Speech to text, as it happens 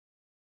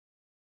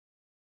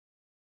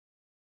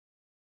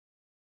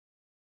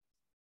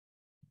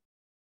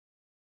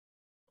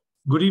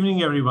Good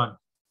evening, everyone.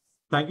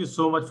 Thank you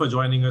so much for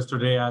joining us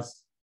today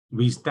as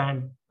we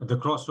stand at the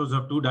crossroads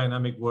of two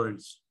dynamic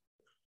worlds,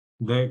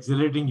 the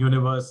exhilarating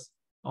universe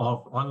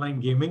of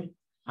online gaming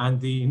and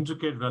the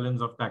intricate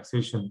realms of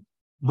taxation,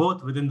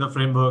 both within the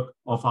framework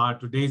of our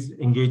today's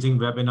engaging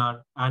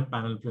webinar and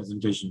panel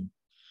presentation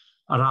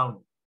around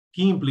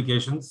key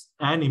implications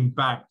and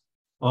impact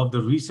of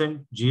the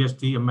recent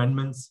GST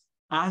amendments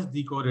as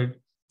decoded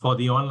for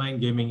the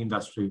online gaming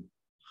industry.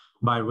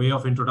 By way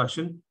of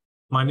introduction,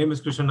 my name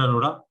is Krishan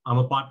Arora. I'm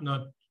a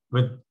partner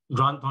with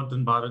Grant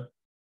Thornton Bharat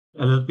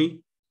LLP,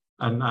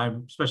 and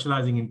I'm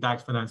specializing in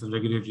tax, finance, and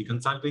regulatory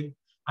consulting.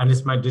 And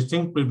it's my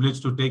distinct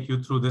privilege to take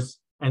you through this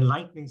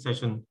enlightening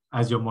session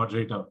as your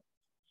moderator.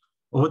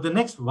 Over the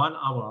next 1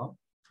 hour,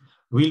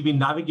 we'll be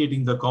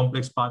navigating the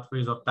complex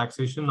pathways of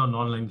taxation on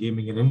online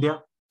gaming in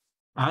India.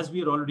 As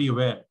we are already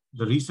aware,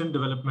 the recent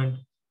development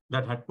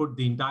that had put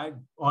the entire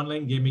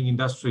online gaming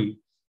industry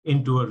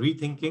into a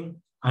rethinking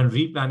and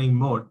replanning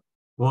mode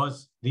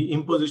was the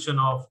imposition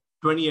of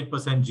 28%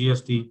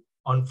 GST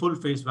on full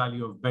face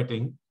value of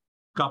betting,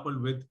 coupled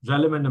with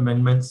relevant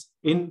amendments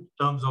in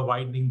terms of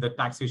widening the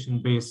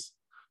taxation base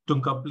to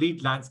a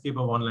complete landscape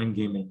of online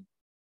gaming.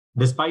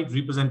 Despite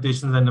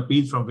representations and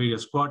appeals from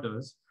various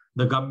quarters,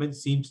 the government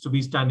seems to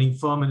be standing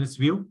firm in its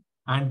view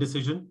and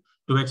decision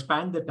to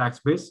expand the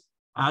tax base,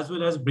 as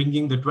well as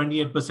bringing the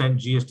 28%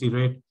 GST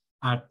rate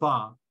at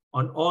par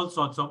on all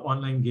sorts of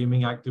online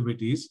gaming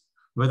activities,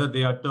 whether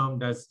they are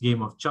termed as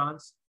game of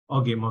chance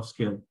or game of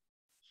skill.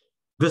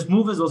 This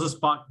move has also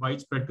sparked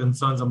widespread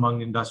concerns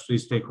among industry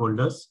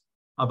stakeholders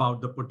about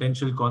the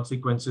potential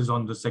consequences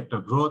on the sector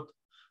growth,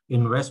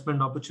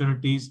 investment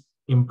opportunities,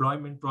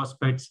 employment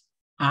prospects,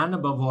 and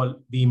above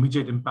all, the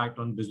immediate impact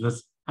on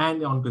business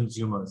and on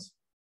consumers.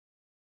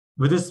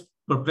 With this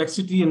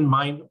perplexity in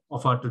mind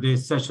of our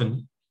today's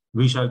session,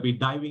 we shall be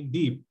diving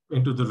deep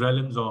into the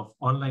realms of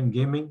online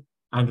gaming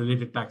and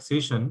related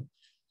taxation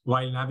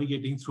while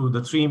navigating through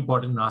the three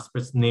important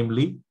aspects,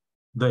 namely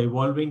the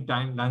evolving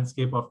time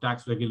landscape of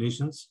tax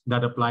regulations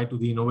that apply to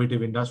the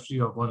innovative industry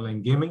of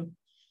online gaming,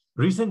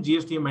 recent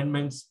GST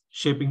amendments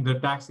shaping the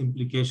tax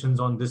implications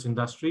on this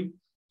industry,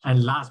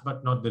 and last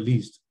but not the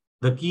least,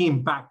 the key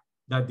impact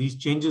that these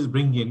changes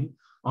bring in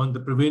on the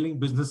prevailing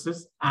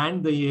businesses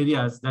and the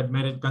areas that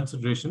merit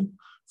consideration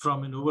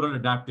from an overall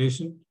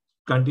adaptation,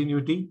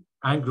 continuity,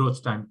 and growth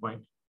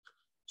standpoint.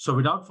 So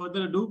without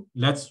further ado,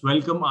 let's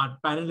welcome our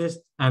panelists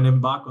and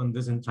embark on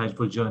this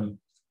insightful journey.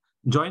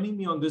 Joining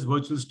me on this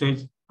virtual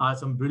stage are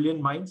some brilliant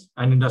minds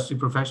and industry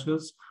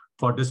professionals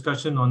for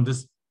discussion on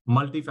this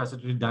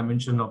multifaceted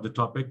dimension of the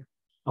topic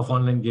of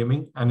online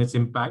gaming and its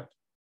impact.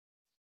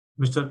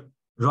 Mr.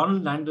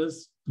 Ronald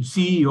Landers,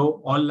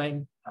 CEO,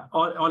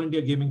 All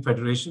India Gaming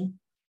Federation.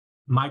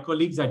 My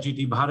colleagues at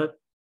GT Bharat,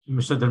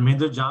 Mr.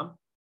 Dharmendra Jam,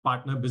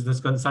 partner business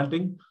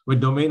consulting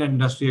with domain and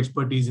industry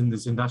expertise in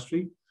this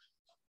industry.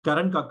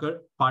 Karan Kakkar,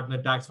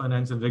 partner tax,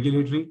 finance, and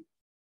regulatory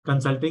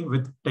consulting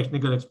with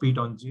technical expertise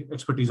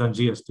on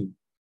GST.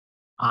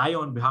 I,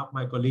 on behalf of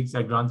my colleagues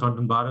at Grant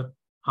Thornton Bharat,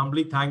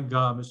 humbly thank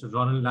Mr.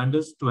 Ronald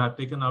Landers to have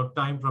taken out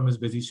time from his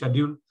busy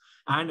schedule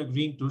and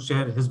agreeing to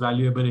share his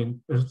valuable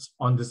inputs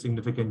on this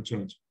significant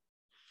change.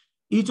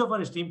 Each of our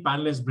esteemed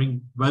panelists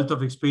bring wealth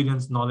of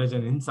experience, knowledge,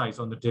 and insights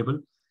on the table,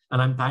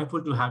 and I'm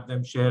thankful to have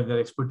them share their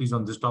expertise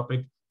on this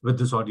topic with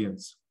this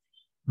audience.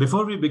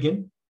 Before we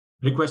begin,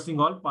 requesting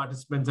all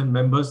participants and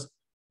members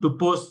to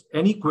post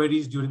any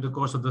queries during the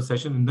course of the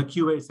session in the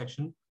QA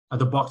section at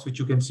the box which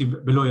you can see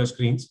below your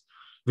screens.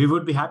 We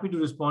would be happy to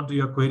respond to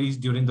your queries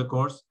during the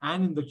course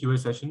and in the QA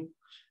session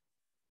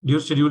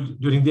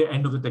scheduled during the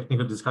end of the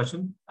technical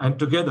discussion. And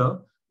together,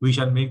 we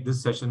shall make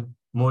this session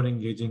more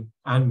engaging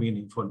and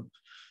meaningful.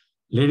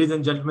 Ladies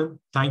and gentlemen,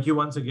 thank you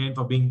once again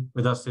for being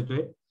with us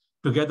today.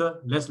 Together,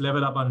 let's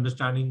level up our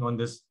understanding on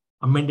this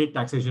amended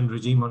taxation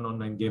regime on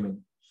online gaming.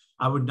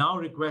 I would now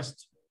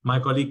request my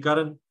colleague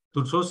Karan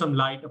to throw some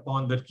light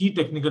upon the key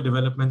technical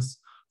developments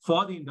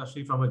for the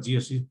industry from a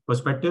GST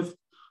perspective,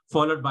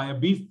 followed by a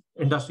brief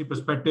industry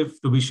perspective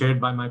to be shared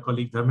by my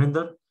colleague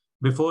Dharmender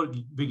before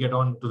we get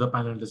on to the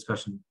panel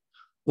discussion.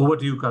 Over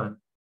to you, Karan.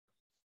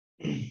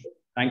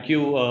 Thank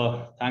you.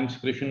 Thanks,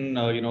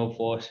 Krishan,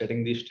 for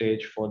setting the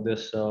stage for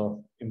this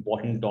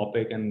important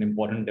topic and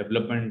important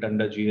development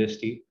under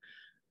GST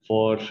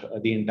for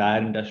the entire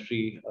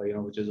industry,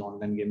 which is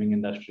online gaming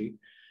industry.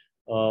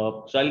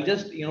 So I'll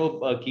just,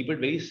 keep it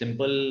very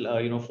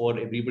simple, for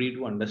everybody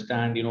to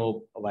understand,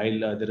 while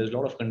there is a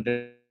lot of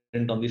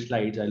content on these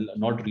slides, I'll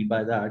not read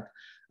by that.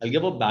 I'll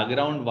give a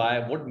background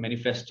what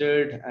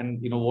manifested and,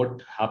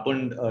 what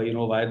happened,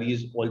 why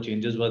these all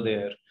changes were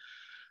there.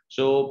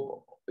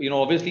 So,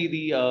 obviously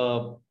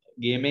the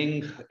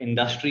gaming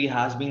industry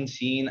has been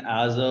seen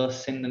as a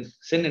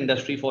sin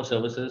industry for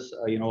services,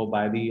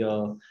 by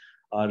the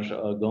our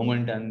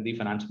government and the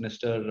finance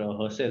minister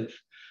herself.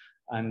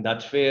 And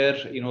that's where,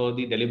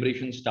 the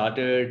deliberation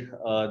started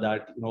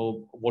that,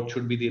 what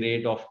should be the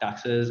rate of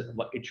taxes.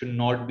 It should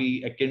not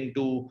be akin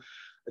to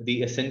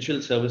the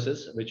essential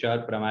services, which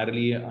are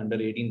primarily under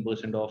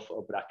 18% of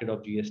bracket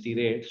of GST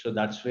rate. So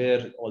that's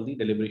where all the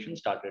deliberation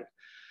started.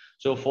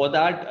 So for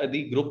that,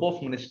 the group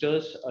of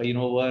ministers,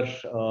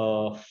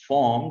 were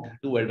formed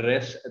to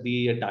address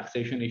the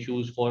taxation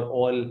issues for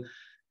all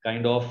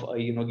kind of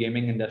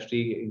gaming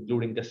industry,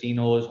 including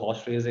casinos,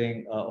 horse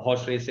racing,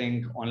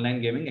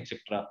 online gaming,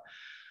 etc.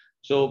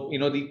 So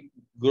the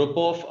group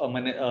of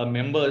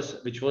members,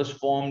 which was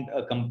formed,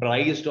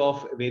 comprised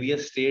of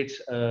various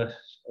states,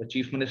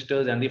 chief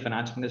ministers, and the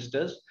finance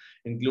ministers,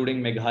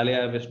 including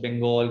Meghalaya, West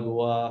Bengal,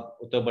 Goa,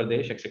 Uttar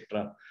Pradesh,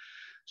 etc.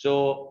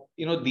 So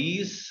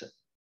these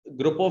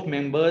group of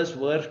members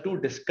were to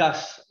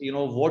discuss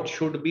what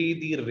should be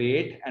the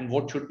rate and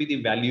what should be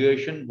the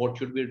valuation, what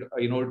should be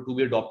to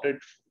be adopted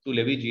to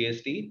levy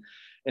GST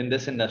in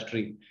this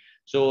industry.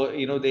 So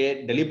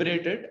they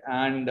deliberated,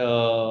 and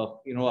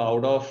out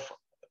of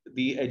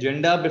the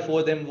agenda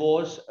before them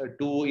was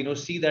to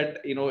see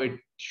that it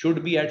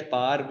should be at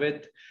par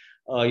with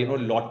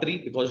lottery,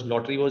 because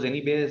lottery was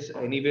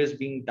anyways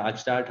being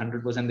taxed at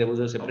 100%. There was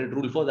a separate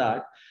rule for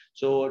that.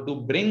 So to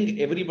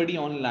bring everybody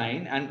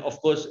online, and of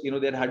course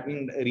there had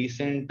been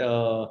recent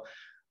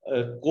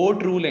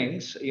court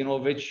rulings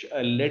which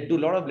led to a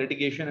lot of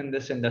litigation in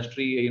this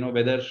industry,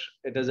 whether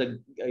it is a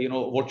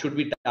what should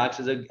be taxed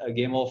as a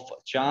game of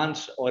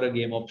chance or a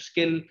game of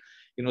skill.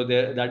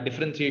 That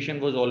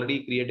differentiation was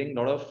already creating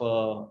a lot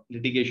of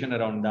litigation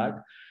around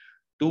that.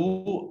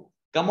 To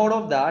come out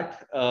of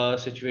that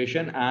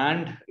situation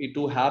and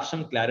to have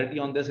some clarity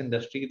on this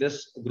industry,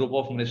 this group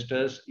of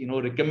ministers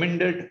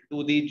recommended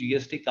to the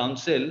GST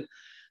council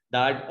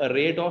that a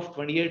rate of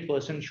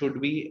 28% should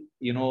be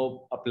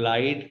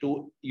applied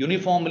to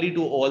uniformly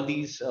to all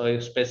these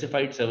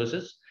specified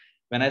services.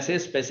 When I say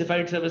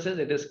specified services,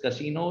 it is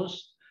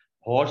casinos,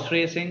 horse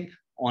racing,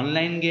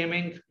 online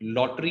gaming,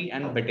 lottery,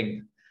 and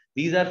betting.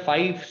 These are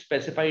 5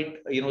 specified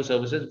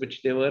services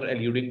which they were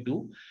alluding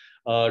to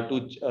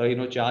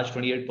charge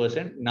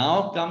 28%.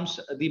 Now comes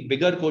the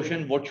bigger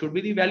question: what should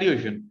be the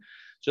valuation?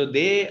 So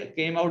they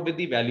came out with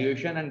the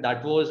valuation, and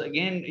that was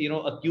again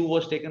a cue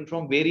was taken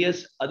from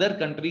various other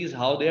countries,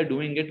 how they are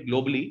doing it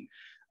globally.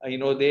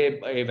 They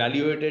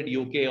evaluated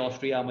UK,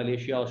 Austria,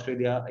 Malaysia,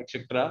 Australia,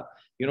 etc.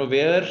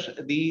 Where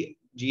the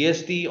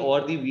GST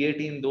or the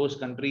VAT in those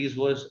countries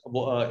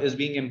is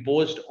being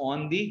imposed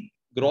on the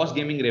gross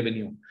gaming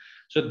revenue.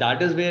 So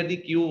that is where the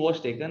cue was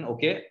taken.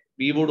 Okay,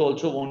 we would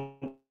also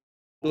want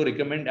to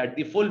recommend at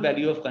the full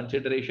value of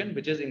consideration,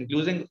 which is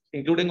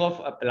including of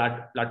a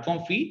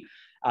platform fee,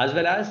 as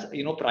well as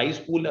prize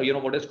pool,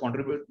 what is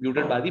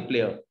contributed by the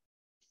player.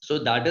 So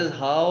that is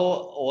how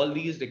all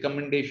these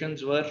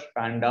recommendations were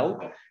panned out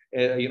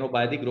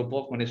by the group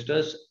of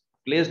ministers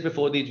placed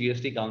before the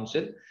GST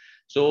council.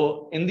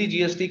 So in the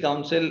GST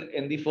council,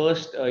 in the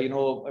first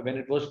when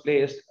it was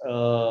placed,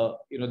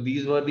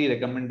 these were the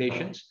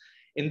recommendations.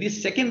 In the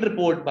second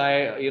report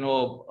by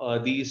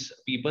these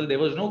people, there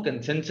was no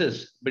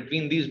consensus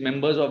between these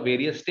members of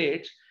various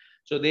states.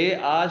 So they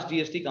asked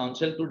GST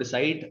council to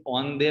decide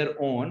on their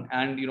own,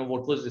 and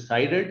what was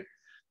decided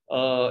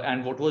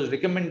and what was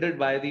recommended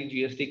by the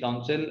GST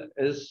council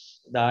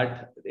is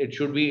that it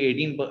should be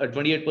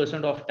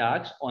 28% of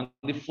tax on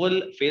the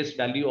full face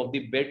value of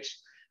the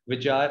bets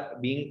which are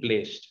being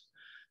placed.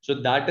 So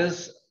that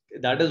is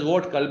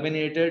what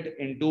culminated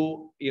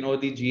into the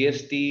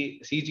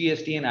GST,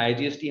 CGST, and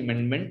IGST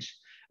amendments.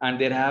 And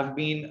there have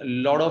been a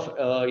lot of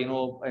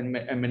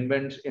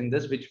amendments in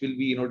this, which we'll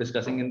be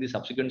discussing in the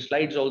subsequent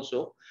slides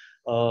also.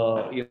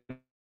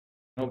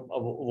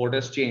 What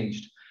has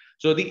changed.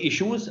 So the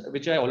issues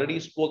which I already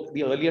spoke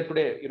the earlier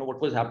today,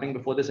 what was happening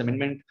before this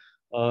amendment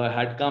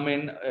had come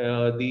in,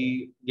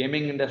 the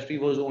gaming industry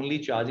was only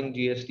charging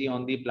GST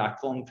on the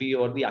platform fee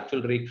or the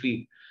actual rake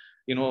fee,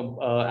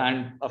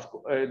 and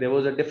there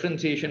was a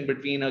differentiation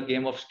between a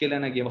game of skill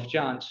and a game of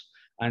chance,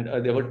 and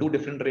there were 2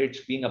 different rates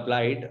being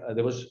applied.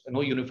 There was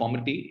no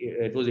uniformity.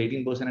 It was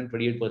 18% and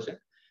 28%.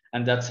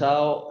 And that's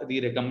how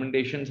the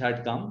recommendations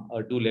had come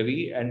to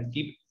levy and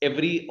keep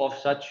every of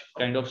such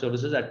kind of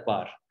services at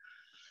par.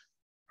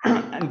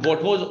 And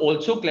what was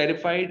also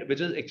clarified, which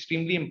is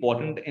extremely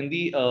important in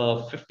the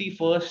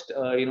 51st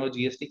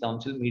GST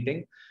council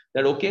meeting,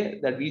 that okay,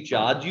 that we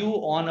charge you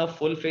on a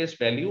full face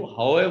value.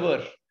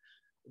 However,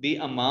 the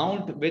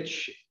amount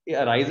which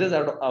arises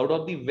out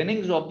of the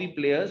winnings of the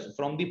players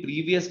from the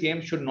previous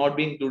game should not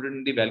be included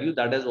in the value.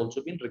 That has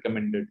also been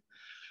recommended.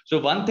 So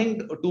one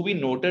thing to be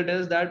noted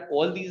is that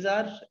all these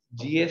are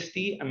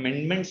GST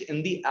amendments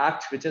in the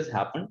act which has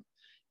happened.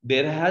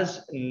 There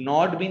has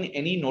not been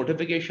any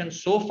notification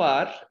so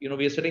far. We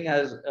are sitting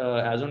as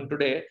on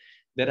today.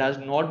 There has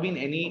not been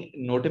any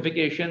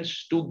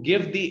notifications to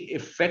give the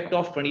effect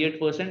of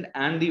 28%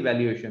 and the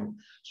valuation.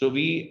 So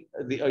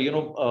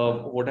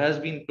what has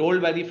been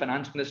told by the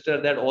finance minister,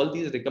 that all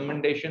these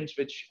recommendations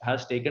which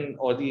has taken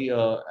or the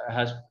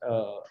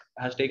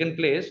has taken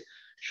place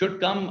should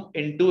come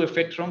into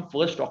effect from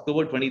 1st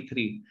October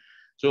 23.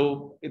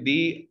 So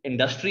the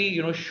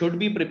industry should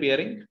be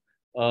preparing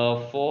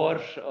for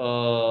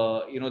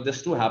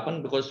this to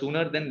happen, because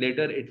sooner than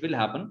later it will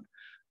happen.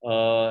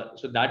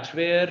 So that's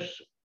where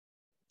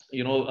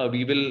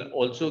we will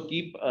also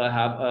keep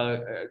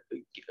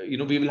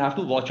we will have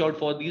to watch out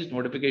for these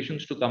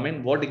notifications to come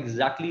in, what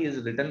exactly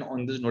is written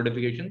on these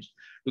notifications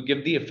to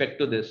give the effect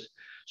to this.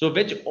 So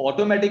which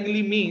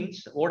automatically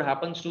means what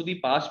happens to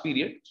the past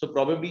period. So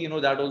probably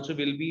that also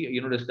will be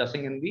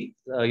discussing in the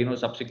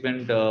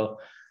subsequent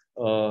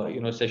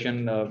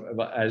session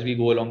as we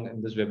go along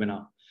in this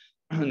webinar.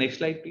 Next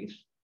slide, please.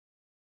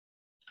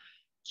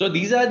 So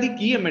these are the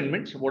key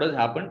amendments. What has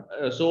happened?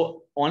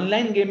 So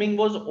online gaming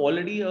was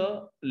already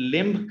a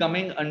limb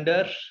coming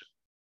under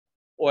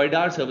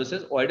OIDAR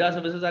services. OIDAR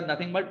services are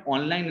nothing but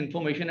online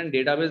information and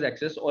database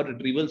access or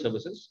retrieval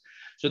services.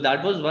 So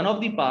that was one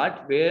of the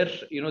part where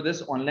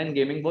this online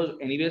gaming was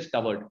anyways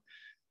covered.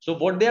 So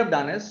what they have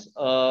done is,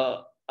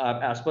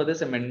 as per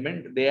this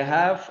amendment, they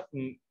have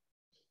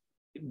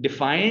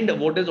defined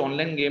what is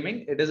online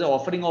gaming. It is an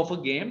offering of a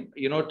game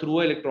through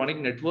an electronic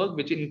network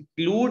which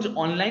includes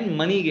online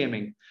money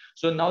gaming.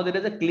 So now there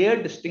is a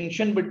clear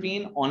distinction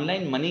between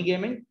online money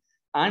gaming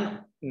and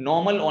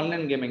normal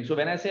online gaming. So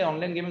when I say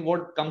online gaming,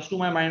 what comes to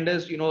my mind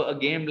is a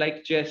game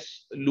like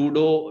chess,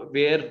 ludo,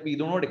 where we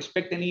do not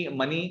expect any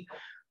money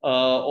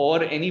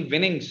or any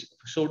winnings,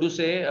 so to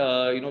say,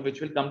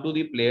 which will come to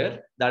the player.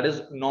 That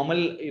is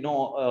normal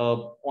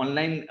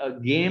online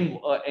game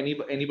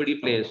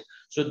anybody plays.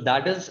 So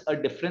that is a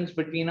difference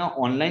between a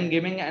online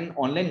gaming and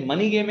online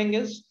money gaming,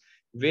 is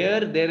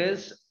where there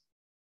is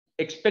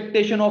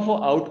expectation of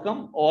an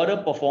outcome or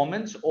a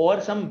performance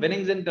or some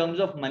winnings in terms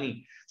of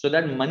money. So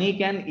that money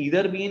can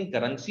either be in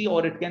currency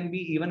or it can be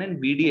even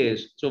in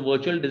VDAs, so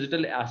virtual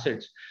digital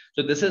assets.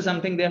 So this is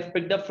something they have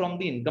picked up from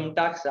the Income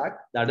Tax Act,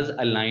 that is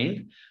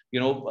aligned.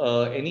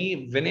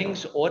 Any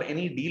winnings or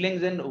any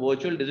dealings in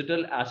virtual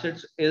digital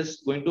assets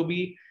is going to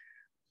be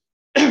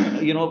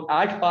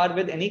at par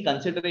with any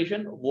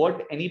consideration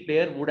what any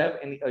player would have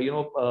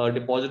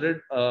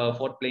deposited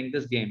for playing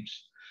these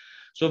games.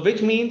 So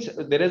which means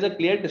there is a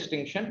clear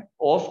distinction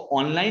of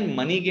online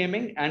money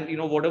gaming, and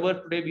whatever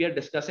today we are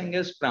discussing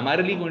is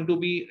primarily going to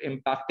be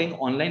impacting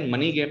online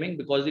money gaming,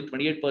 because the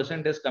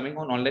 28% is coming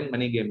on online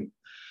money gaming.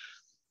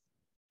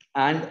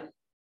 And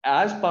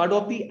as part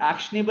of the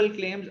actionable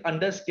claims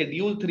under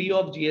Schedule 3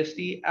 of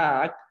GST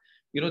Act,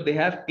 they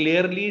have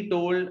clearly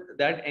told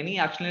that any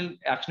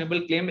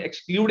actionable claim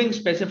excluding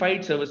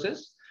specified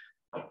services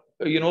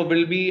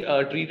will be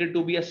treated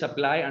to be a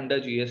supply under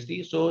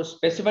GST. So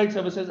specified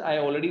services, I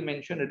already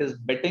mentioned, it is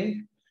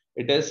betting,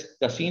 it is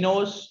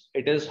casinos,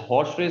 it is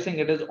horse racing,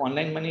 it is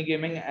online money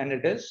gaming, and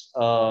it is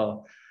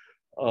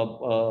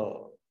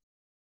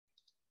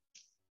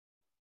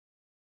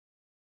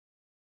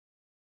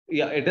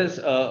it is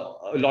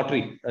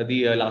lottery,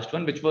 the last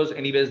one, which was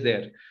anyways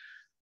there.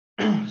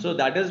 So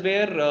that is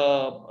where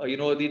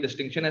the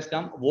distinction has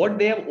come. What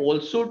they have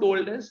also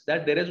told is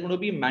that there is going to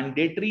be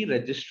mandatory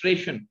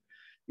registration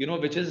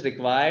which is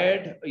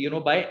required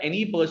by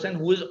any person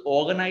who is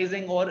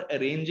organizing or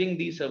arranging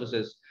these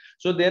services.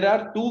 So there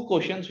are two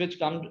questions which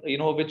come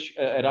which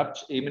erupts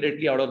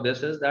immediately out of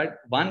this, is that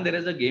one, there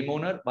is a game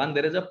owner, one,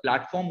 there is a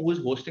platform who is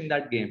hosting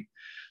that game.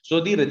 So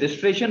the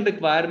registration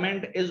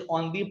requirement is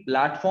on the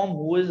platform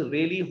who is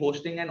really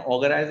hosting and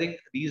organizing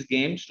these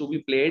games to be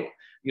played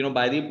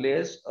by the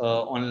players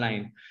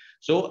online.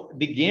 So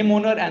the game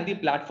owner and the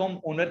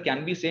platform owner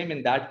can be same.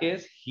 In that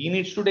case, he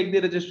needs to take the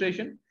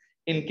registration.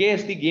 In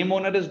case the game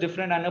owner is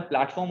different and a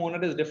platform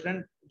owner is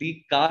different,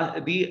 the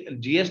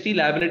GST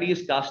liability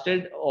is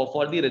casted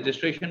for the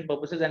registration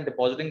purposes and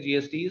depositing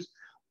GSTs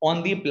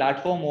on the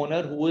platform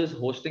owner who is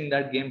hosting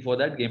that game for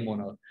that game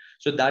owner.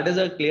 So that is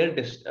a clear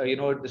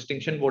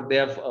distinction what they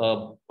have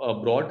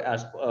brought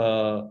as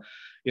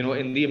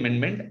in the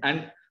amendment.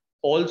 And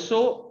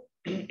also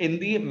in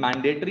the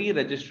mandatory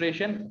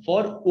registration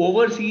for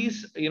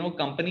overseas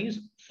companies,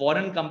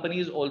 foreign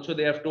companies also,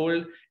 they have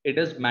told it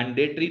is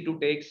mandatory to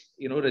take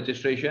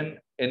registration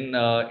in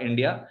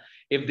India.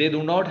 If they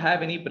do not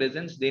have any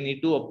presence, they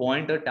need to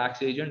appoint a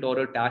tax agent or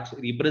a tax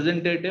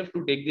representative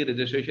to take the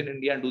registration in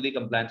India and do the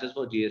compliances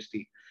for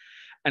GST.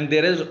 And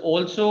there is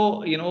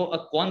also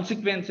a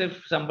consequence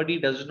if somebody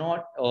does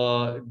not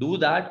do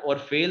that or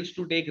fails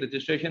to take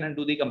registration and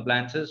do the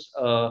compliances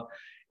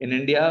in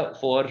India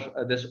for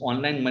this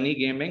online money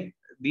gaming.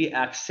 The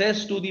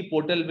access to the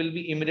portal will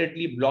be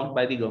immediately blocked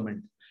by the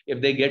government if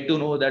they get to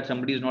know that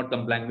somebody is not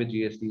complying with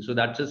GST. So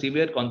that's a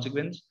severe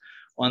consequence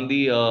on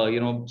the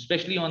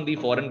especially on the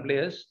foreign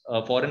players,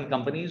 foreign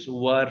companies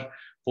who are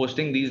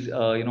hosting these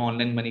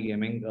online money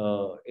gaming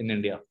in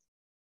India.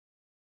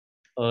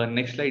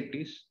 Next slide,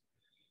 please.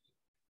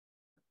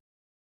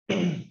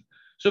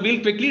 So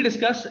we'll quickly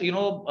discuss,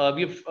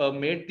 we've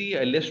made the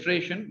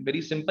illustration,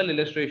 very simple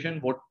illustration,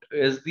 what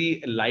is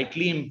the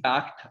likely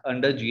impact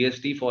under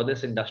GST for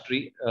this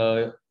industry.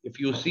 If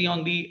you see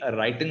on the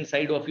right-hand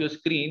side of your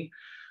screen,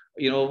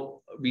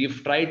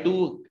 we've tried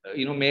to,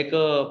 make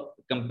a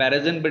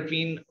comparison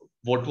between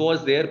what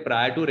was there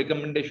prior to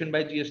recommendation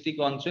by GST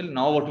Council.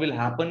 Now what will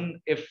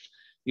happen if,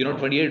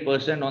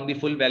 28% on the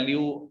full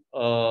value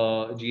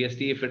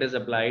GST, if it is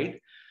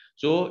applied.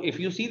 So if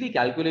you see the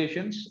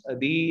calculations,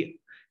 the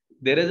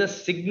there is a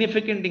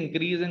significant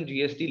increase in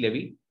GST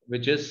levy,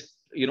 which is,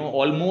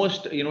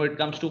 almost, it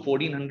comes to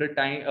 14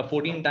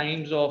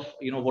 times of,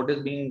 what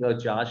is being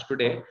charged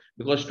today.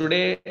 Because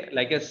today,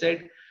 like I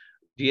said,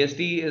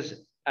 GST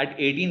is at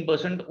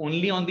 18%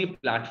 only on the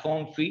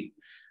platform fee.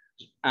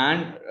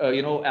 And,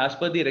 as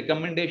per the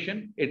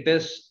recommendation, it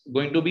is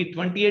going to be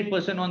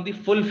 28% on the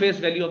full face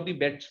value of the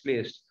bets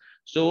placed.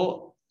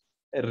 So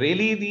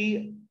really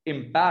the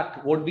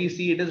impact, what we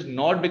see, it is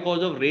not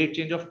because of rate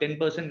change of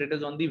 10%, it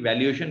is on the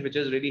valuation, which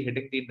is really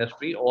hitting the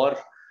industry, or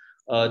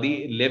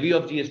the levy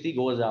of GST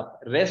goes up.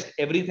 Rest,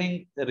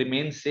 everything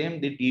remains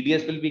same. The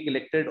TDS will be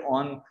collected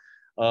on,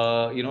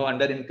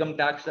 under Income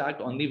Tax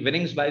Act on the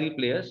winnings by the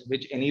players,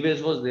 which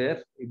anyways was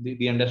there.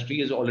 The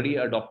industry is already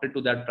adopted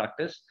to that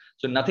practice.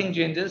 So nothing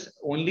changes.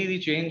 Only the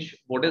change,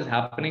 what is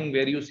happening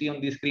where you see on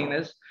the screen,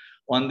 is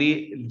on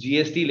the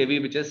GST levy,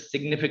 which has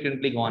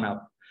significantly gone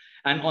up.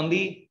 And on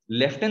the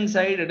left hand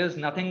side, it is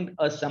nothing,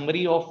 a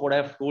summary of what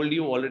I've told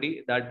you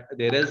already, that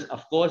there is,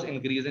 of course,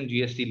 increase in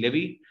GST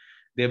levy.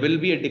 There will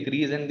be a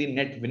decrease in the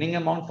net winning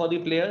amount for the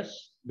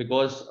players,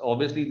 because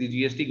obviously the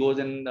GST goes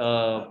in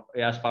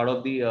as part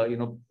of the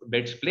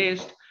bets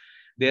placed.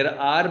 There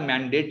are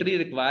mandatory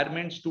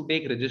requirements to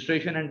take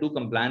registration and do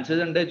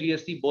compliances under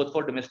GST, both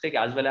for domestic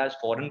as well as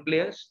foreign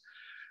players.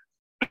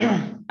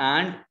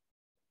 And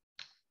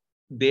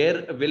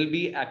there will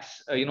be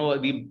access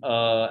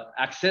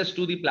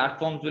to the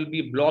platforms will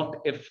be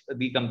blocked if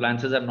the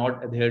compliances are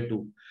not adhered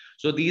to.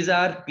 So these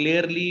are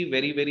clearly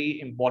very,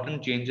 very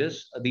important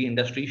changes the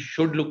industry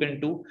should look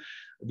into.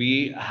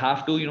 We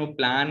have to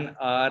plan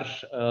our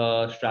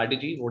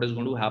strategy, what is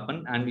going to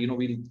happen, and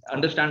we'll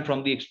understand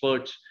from the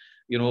experts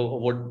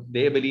what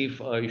they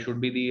believe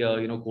should be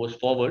the course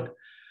forward.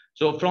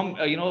 So from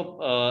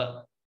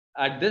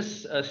at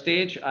this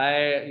stage,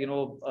 I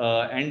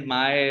end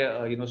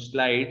my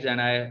slides, and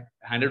I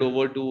hand it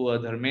over to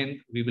Dharmendra.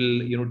 We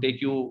will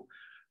take you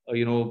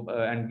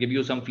and give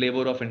you some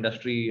flavor of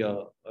industry.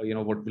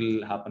 What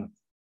will happen.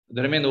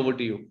 Dharmendra, over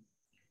to you.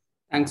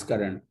 Thanks,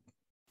 Karan.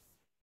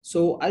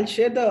 So I'll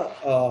share the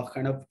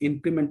kind of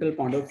incremental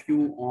point of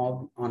view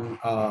on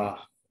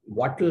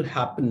what will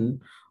happen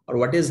or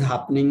what is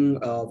happening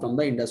from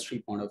the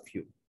industry point of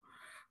view.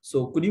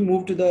 So could you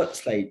move to the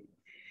slide?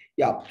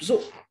 Yeah.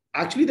 So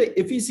actually,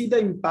 if we see the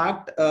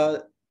impact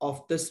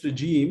of this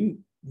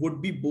regime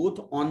would be both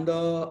on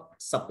the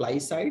supply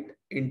side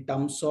in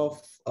terms of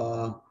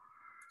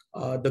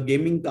the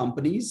gaming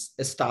companies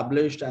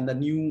established and the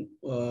new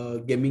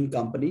gaming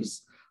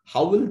companies.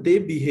 How will they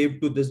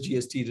behave to this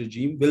GST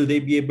regime? Will they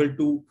be able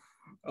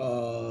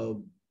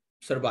to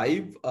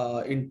survive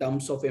in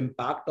terms of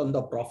impact on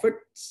the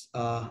profits,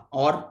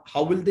 or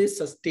how will they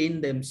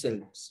sustain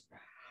themselves?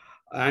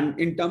 And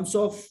in terms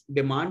of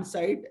demand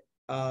side,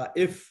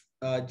 if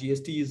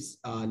GST is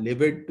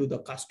levied to the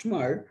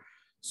customer,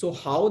 so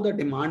how the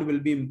demand will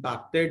be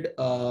impacted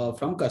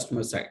from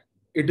customer side?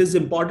 It is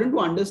important to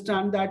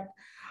understand that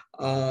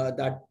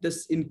that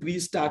this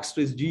increased tax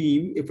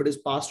regime, if it is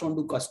passed on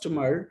to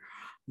customer,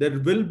 there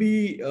will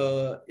be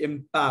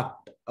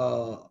impact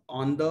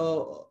on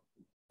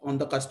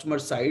the customer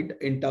side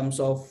in terms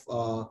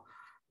of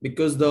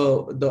because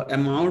the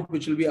amount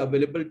which will be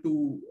available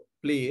to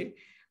play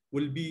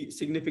will be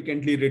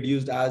significantly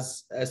reduced,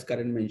 as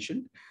Karan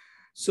mentioned.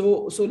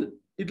 So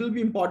it will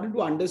be important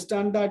to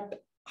understand that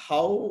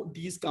how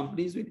these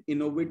companies will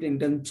innovate in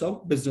terms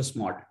of business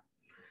model.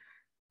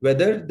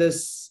 Whether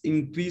this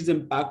increased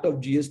impact of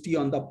GST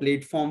on the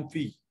platform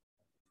fee,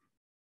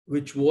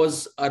 which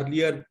was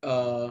earlier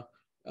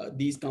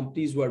these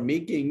companies were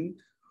making,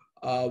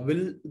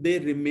 will they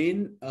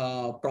remain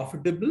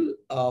profitable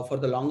for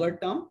the longer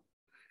term?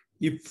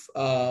 If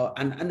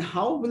and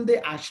how will they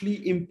actually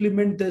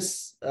implement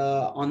this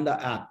on the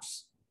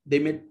apps? They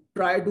may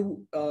try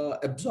to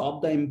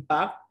absorb the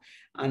impact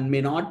and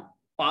may not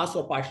pass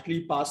or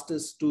partially pass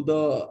this to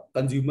the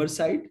consumer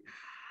side.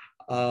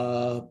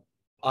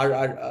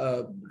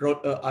 Our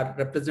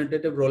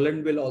representative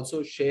Roland will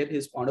also share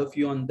his point of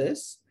view on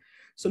this.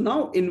 So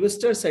now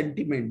investor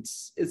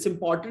sentiments. It's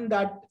important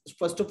that,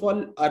 first of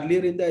all,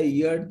 earlier in the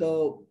year,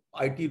 the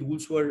IT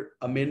rules were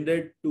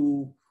amended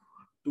to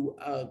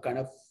kind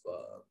of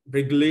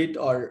regulate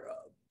or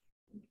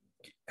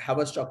have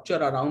a structure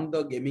around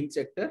the gaming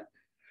sector.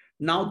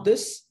 Now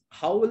this,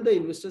 how will the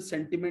investor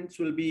sentiments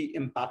will be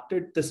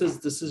impacted? This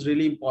is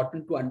really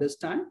important to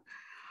understand.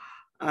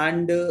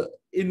 And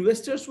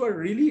investors were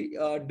really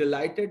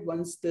delighted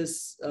once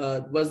this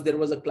there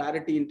was a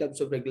clarity in terms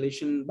of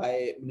regulation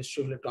by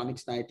Ministry of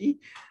Electronics and IT.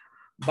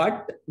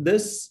 But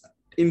this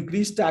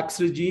increased tax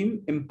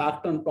regime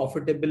impact on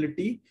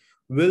profitability,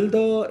 will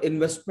the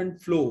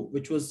investment flow,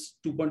 which was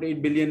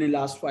 2.8 billion in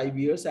last 5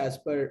 years as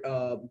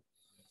per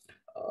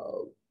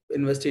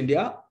Invest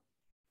India,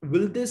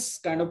 will this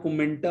kind of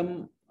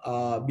momentum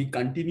be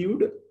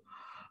continued?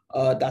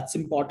 That's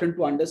important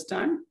to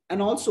understand.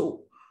 And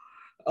also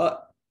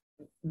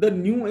the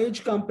new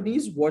age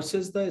companies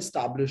versus the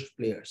established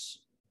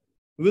players.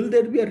 Will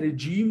there be a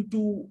regime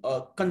to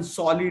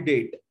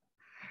consolidate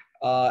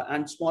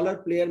and smaller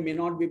player may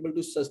not be able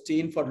to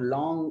sustain for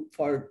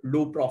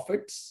low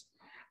profits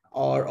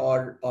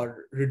or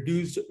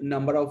reduced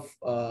number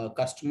of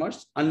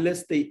customers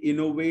unless they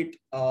innovate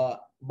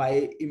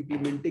by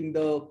implementing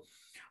the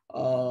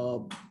uh,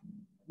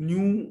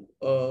 new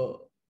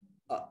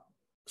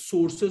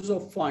sources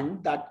of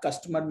fund that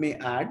customer may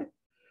add.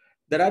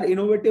 There are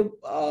innovative,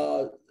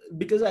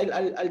 because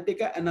I'll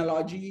take an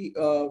analogy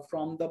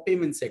from the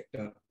payment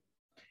sector.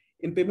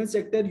 In payment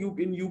sector, in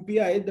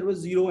UPI, there was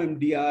zero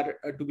MDR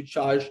to be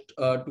charged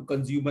to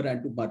consumer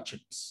and to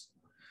merchants.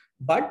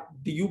 But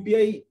the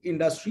UPI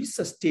industry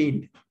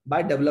sustained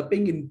by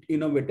developing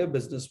innovative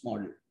business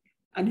model.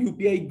 And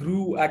UPI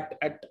grew at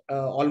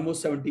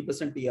almost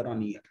 70% year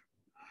on year.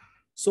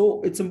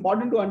 So it's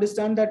important to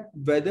understand that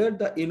whether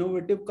the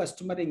innovative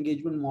customer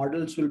engagement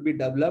models will be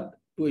developed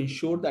to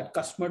ensure that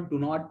customers do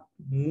not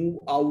move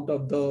out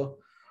of the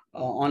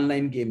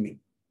online gaming.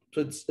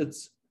 So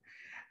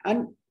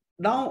and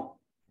now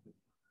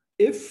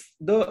if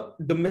the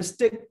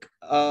domestic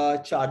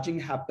charging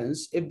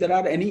happens, if there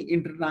are any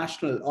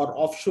international or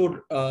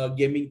offshore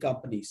gaming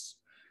companies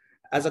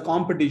as a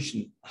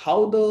competition,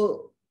 how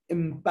the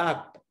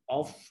impact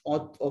of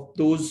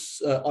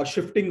those or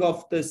shifting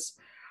of this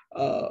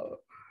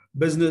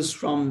business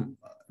from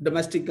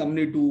domestic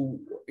company to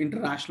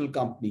international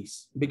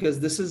companies, because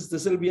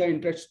this will be an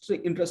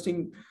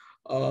interesting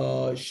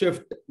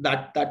shift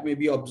that may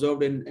be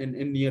observed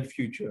in near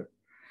future.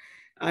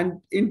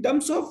 And in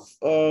terms of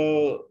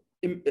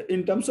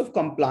in terms of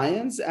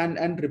compliance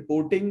and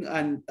reporting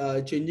and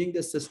changing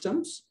the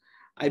systems,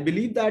 I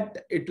believe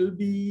that it will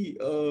be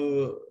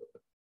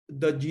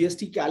the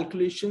GST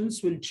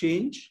calculations will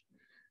change.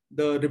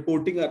 The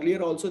reporting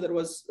earlier also there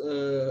was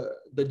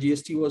the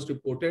GST was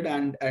reported,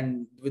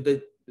 and with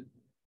the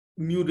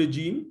new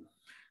regime,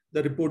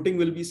 the reporting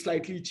will be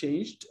slightly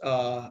changed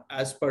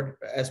as per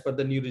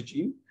the new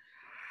regime.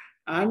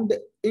 And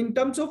in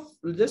terms of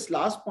just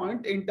last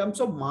point, in terms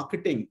of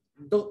marketing,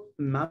 the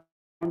amount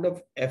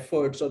of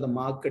efforts or the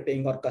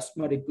marketing or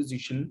customer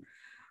acquisition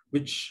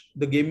which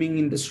the gaming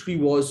industry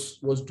was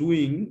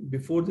doing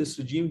before this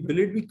regime, will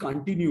it be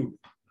continued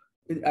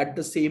at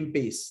the same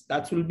pace?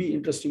 That will be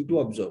interesting to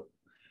observe.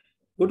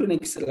 Go to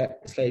next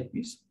slide,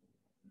 please.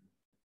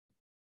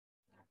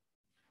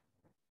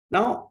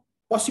 Now,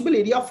 possible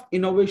area of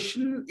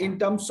innovation in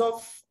terms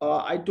of,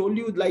 I told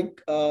you,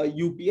 like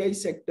UPI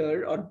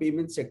sector or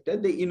payment sector,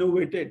 they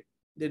innovated.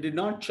 They did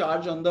not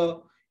charge on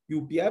the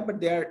UPI, but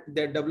they're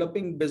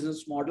developing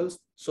business models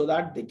so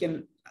that they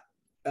can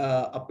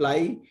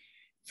apply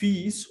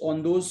fees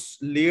on those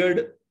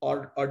layered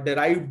or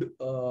derived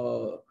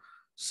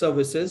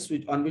services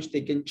on which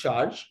they can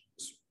charge.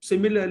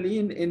 Similarly,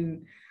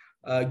 in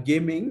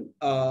gaming,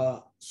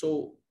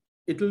 so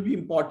it will be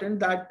important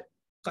that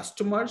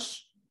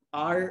customers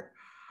are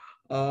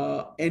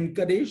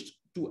encouraged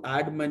to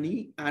add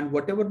money, and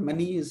whatever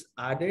money is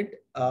added,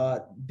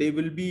 they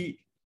will be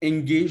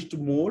engaged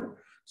more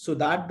so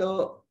that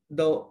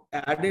the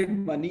added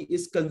money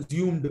is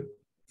consumed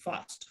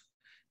fast.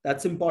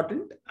 That's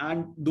important,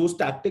 and those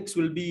tactics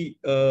will be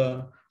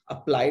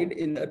applied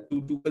in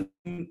to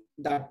consume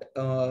that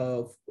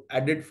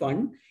added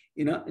fund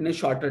in a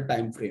shorter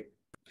time frame.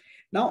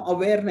 Now,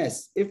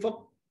 awareness. If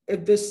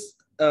this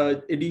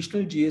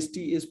additional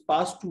GST is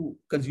passed to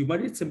consumer,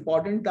 it's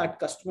important that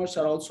customers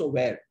are also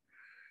aware.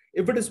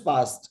 If it is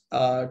passed,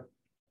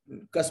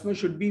 customers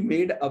should be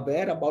made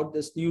aware about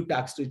this new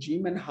tax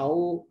regime and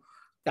how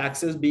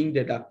tax is being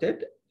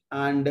deducted.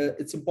 And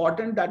it's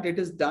important that it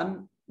is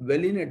done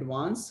well in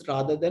advance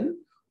rather than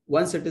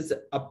once it is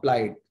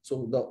applied.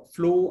 So the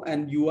flow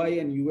and UI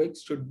and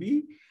UX should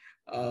be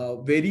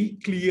very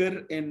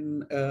clear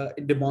in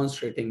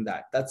demonstrating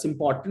that. That's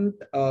important.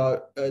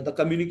 The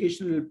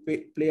communication will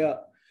play a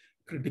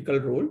critical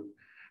role.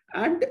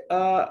 And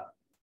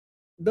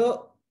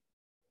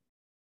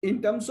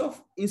in terms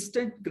of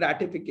instant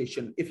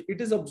gratification, if it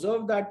is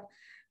observed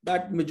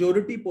that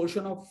majority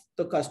portion of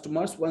the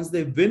customers, once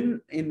they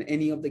win in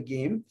any of the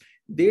game,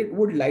 they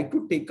would like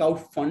to take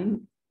out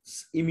funds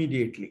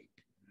immediately.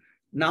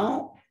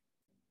 Now,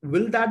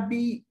 will that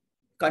be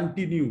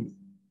continued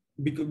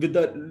with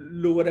a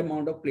lower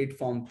amount of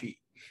platform fee?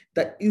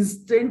 The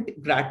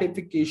instant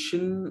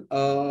gratification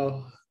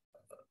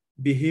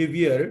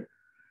behavior,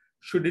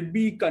 should it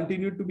be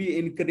continued to be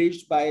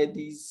encouraged by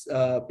these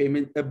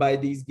by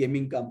these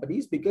gaming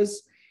companies?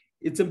 Because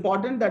it's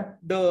important that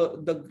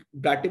the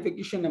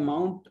gratification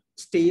amount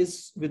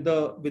stays with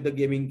the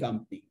gaming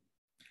company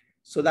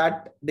so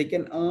that they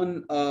can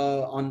earn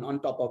on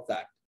top of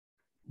that.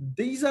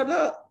 These are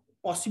the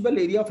possible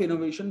area of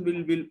innovation.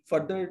 We'll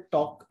further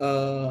talk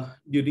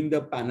during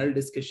the panel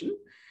discussion,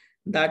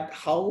 that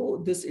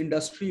how this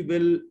industry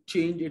will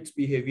change its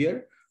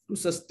behavior to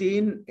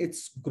sustain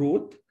its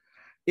growth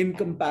in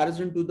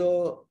comparison to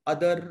the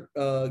other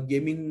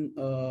gaming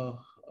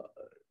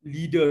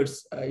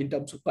leaders in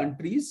terms of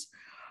countries,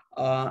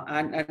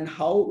 and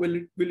how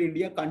will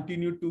India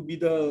continue to be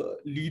the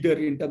leader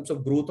in terms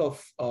of growth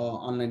of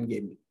online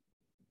gaming.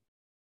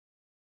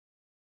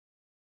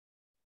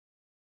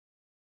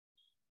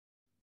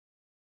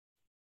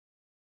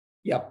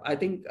 Yeah, I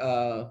think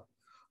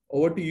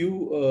over to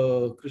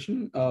you,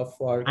 Krishan,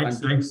 for Thanks,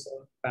 continuing thanks.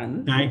 the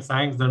panel. Thanks,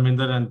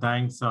 Dharminder, and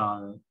thanks,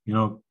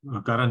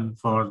 Karan,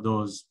 for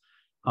those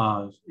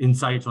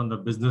insights on the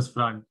business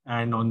front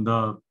and on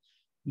the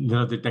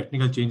the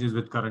technical changes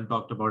which Karan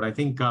talked about. I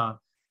think I'll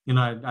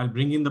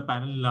bring in the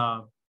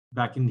panel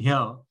back in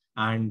here,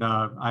 and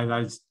I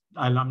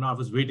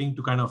was waiting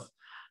to kind of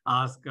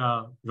ask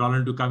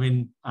Roland to come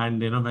in,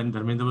 and when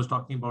Dharminder was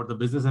talking about the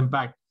business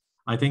impact,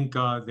 I think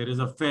there is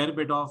a fair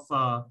bit of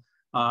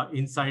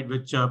insight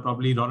which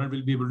probably Roland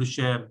will be able to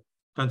share,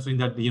 considering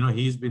that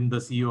he's been the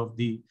CEO of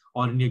the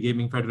All India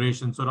Gaming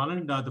Federation. So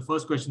Roland, the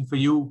first question for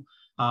you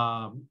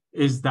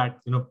is that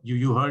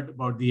you heard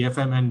about the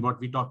FM and what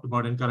we talked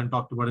about, and Karan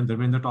talked about, and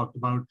Dharminder talked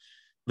about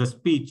the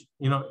speech.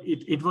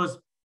 It was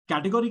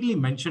categorically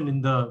mentioned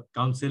in the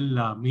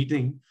council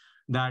meeting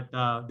that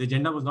the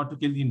agenda was not to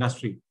kill the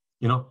industry.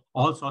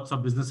 All sorts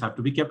of business have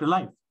to be kept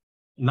alive.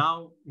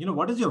 Now,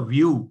 what is your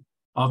view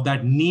of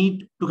that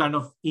need to kind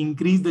of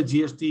increase the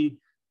GST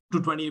to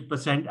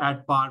 20%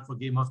 at par for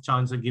game of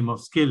chance and game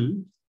of skill?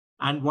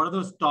 And what are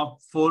those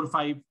top 4 or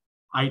 5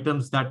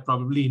 items that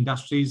probably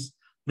industries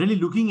really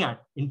looking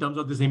at in terms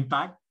of this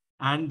impact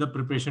and the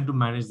preparation to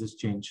manage this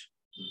change?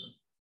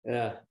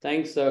 Yeah,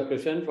 thanks,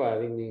 Krishan, for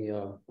having me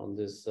on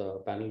this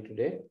panel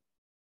today.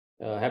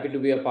 Happy to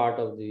be a part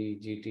of the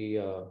GT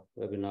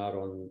webinar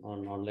on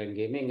online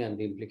gaming and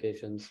the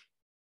implications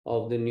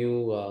of the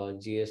new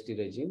GST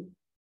regime.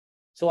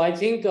 So I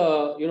think,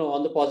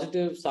 on the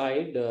positive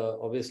side,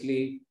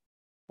 obviously,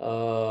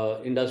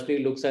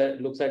 industry looks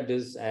at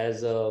this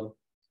as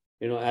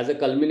as a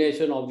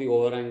culmination of the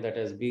overhang that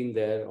has been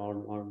there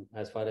on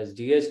as far as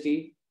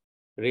GST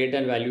rate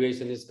and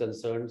valuation is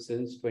concerned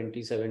since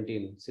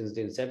 2017, since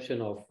the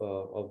inception of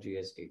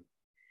GST.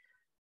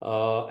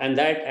 And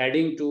that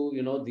adding to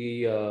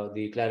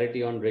the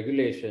clarity on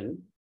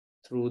regulation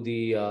through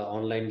the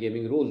online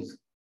gaming rules,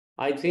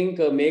 I think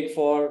make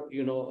for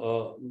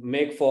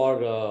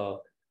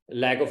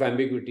lack of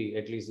ambiguity,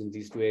 at least in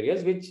these 2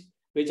 areas,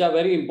 which are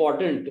very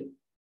important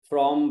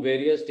from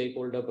various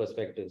stakeholder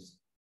perspectives,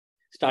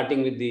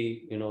 starting with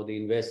the the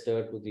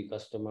investor to the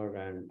customer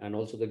and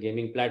also the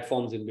gaming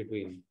platforms in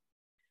between.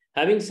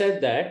 Having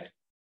said that,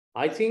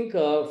 I think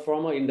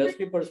from an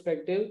industry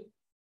perspective,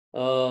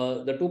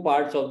 the 2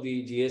 parts of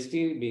the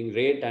GST being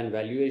rate and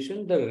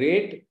valuation, the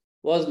rate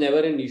was never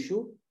an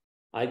issue.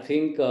 I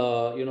think,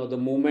 the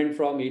movement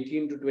from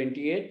 18 to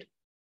 28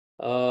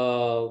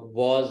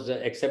 was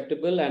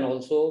acceptable, and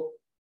also,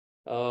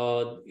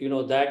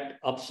 that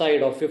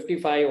upside of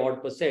 55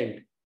 odd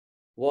 %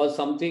 was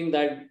something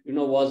that,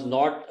 was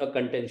not a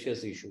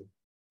contentious issue.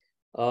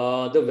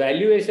 The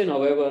valuation,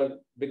 however,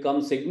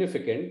 becomes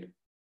significant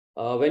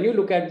when you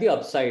look at the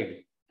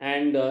upside.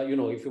 And,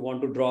 if you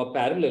want to draw a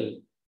parallel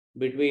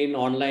between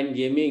online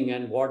gaming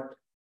and what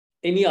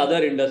any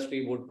other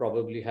industry would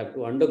probably have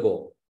to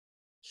undergo.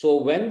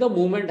 So when the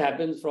movement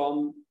happens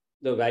from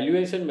the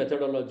valuation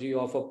methodology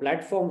of a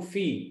platform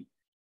fee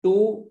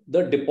to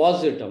the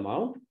deposit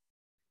amount,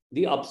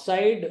 the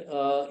upside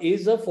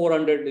is a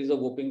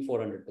whopping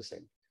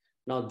 400%.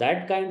 Now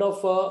that kind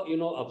of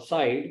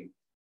upside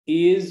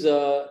is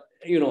for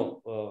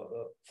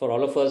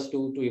all of us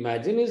to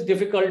imagine is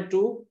difficult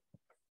to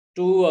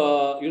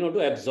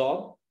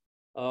absorb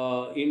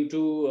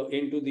into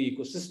the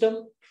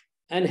ecosystem,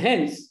 and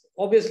hence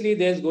obviously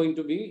there's going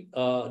to be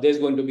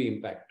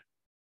impact.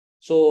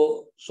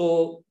 So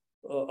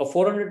a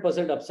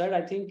 400% upside,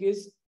 I think,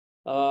 is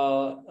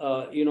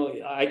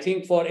I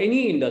think for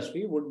any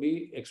industry would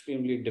be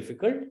extremely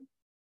difficult,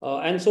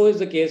 and so is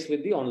the case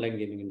with the online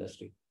gaming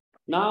industry.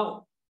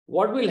 Now,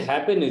 what will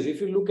happen is,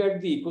 if you look at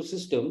the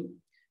ecosystem,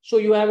 so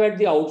you have at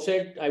the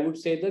outset, I would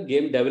say, the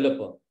game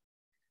developer.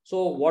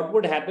 So what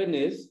would happen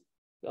is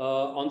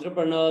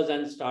entrepreneurs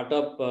and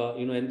startup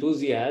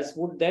enthusiasts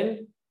would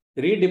then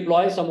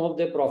redeploy some of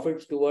their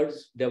profits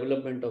towards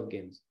development of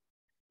games.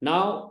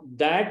 Now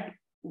that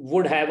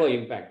would have an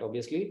impact,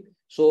 obviously.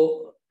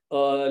 So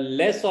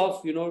less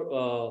of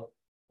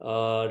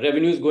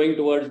revenues going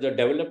towards the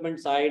development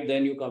side.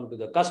 Then you come to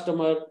the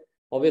customer.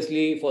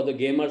 Obviously, for the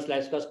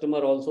gamer/customer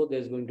also,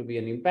 there's going to be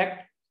an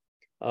impact.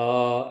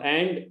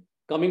 And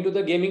coming to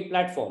the gaming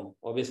platform,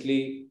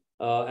 obviously,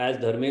 as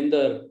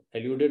Dharminder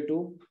alluded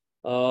to,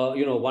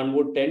 one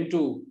would tend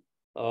to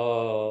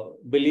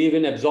believe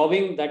in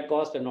absorbing that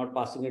cost and not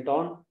passing it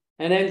on,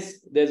 and hence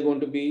there's going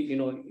to be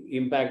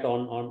impact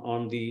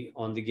on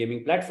the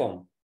gaming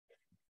platform.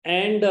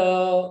 And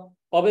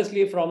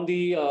obviously, from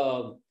the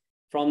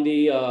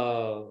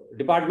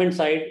department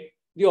side,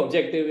 the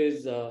objective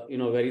is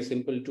very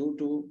simple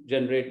to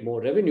generate more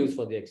revenues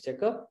for the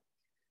exchequer.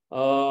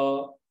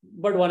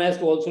 But one has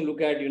to also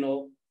look at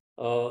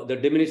the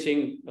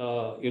diminishing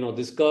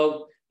this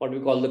curve, what we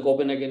call the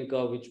Copenhagen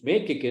curve, which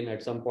may kick in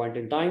at some point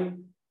in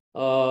time.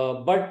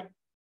 But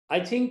I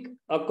think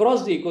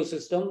across the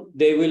ecosystem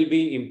there will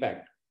be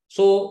impact.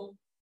 So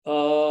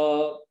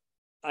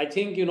I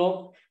think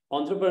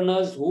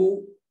entrepreneurs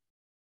who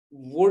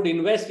would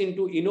invest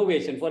into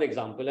innovation, for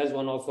example, as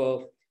one of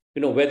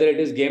whether it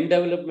is game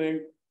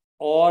development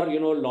or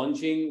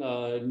launching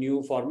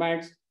new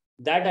formats,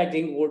 that I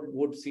think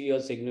would see a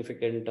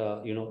significant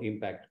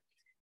impact.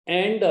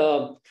 And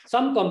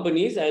some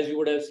companies, as you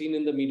would have seen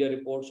in the media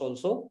reports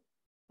also,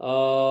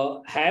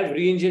 have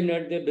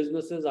re-engineered their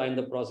businesses, are in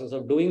the process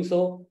of doing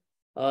so.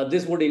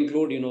 This would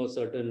include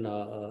certain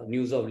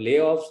news of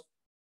layoffs,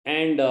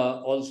 and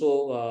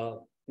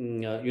also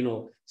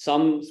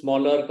some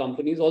smaller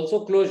companies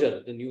also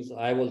closure. The news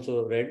I've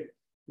also read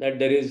that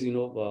there is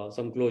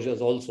some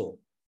closures also.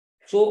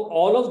 So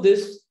all of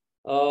this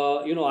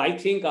I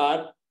think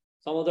are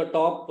some of the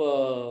top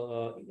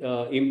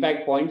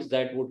impact points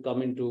that would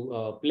come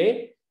into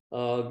play,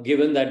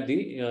 given that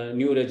the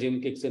new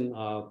regime kicks in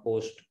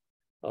post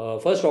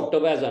 1st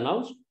October as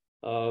announced,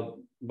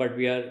 but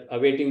we are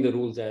awaiting the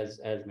rules as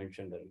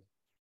mentioned earlier.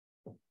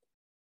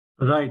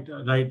 Right.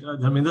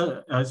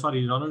 Dharmender,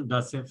 sorry, Ronald,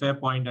 that's a fair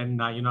point,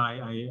 and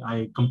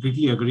I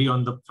completely agree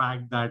on the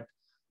fact that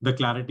the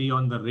clarity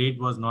on the rate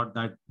was not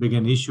that big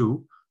an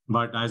issue.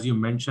 But as you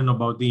mentioned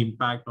about the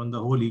impact on the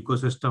whole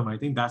ecosystem, I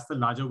think that's the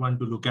larger one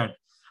to look at,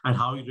 and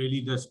how you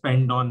really the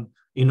spend on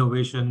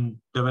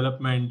innovation,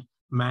 development,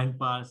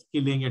 manpower,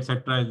 skilling,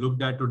 etc. is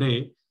looked at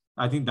today.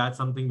 I think that's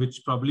something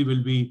which probably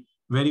will be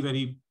very,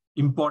 very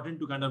important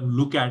to kind of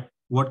look at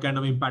what kind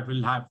of impact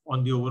will have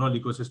on the overall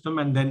ecosystem.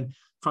 And then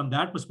from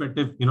that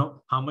perspective,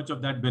 how much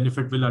of that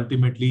benefit will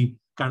ultimately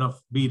kind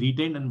of be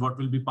retained and what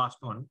will be passed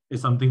on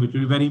is something which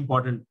will be very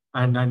important.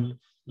 And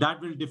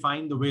that will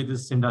define the way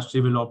this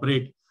industry will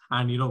operate.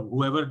 And,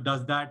 whoever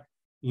does that,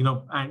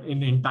 and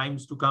in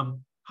times to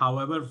come,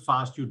 however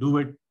fast you do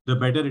it, the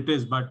better it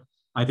is. But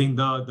I think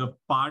the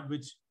part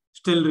which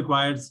still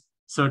requires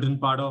certain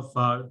part of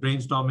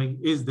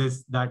brainstorming is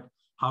this, that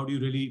how do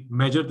you really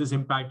measure this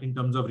impact in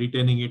terms of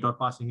retaining it or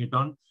passing it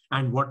on,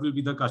 and what will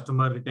be the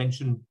customer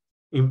retention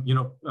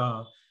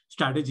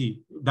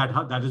strategy.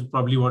 That is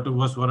probably what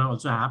was going to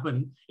also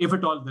happen if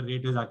at all the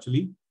rate is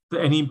actually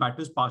any impact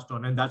is passed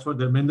on. And that's what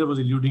Dharmender was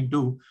alluding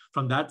to.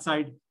 From that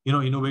side,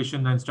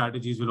 innovation and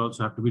strategies will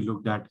also have to be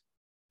looked at.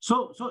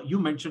 So you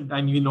mentioned,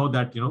 and we know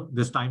that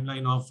this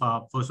timeline of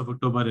 1st of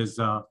October is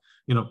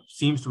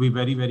seems to be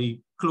very,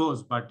 very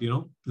close, but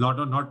lot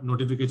of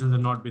notifications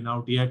have not been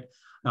out yet.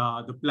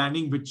 The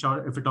planning, which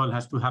if it all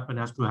has to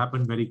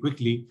happen very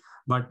quickly.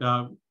 But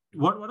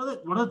what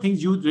are the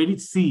things you really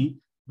see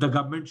the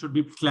government should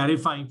be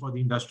clarifying for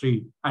the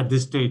industry at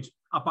this stage,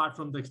 apart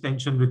from the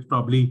extension, which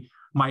probably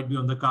might be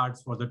on the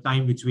cards for the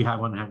time which we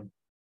have on hand?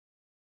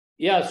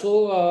 Yeah,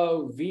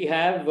 so we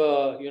have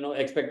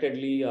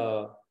expectedly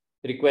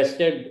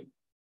requested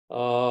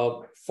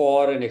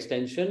for an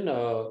extension,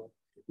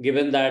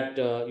 given that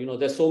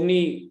there's so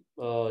many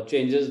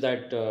changes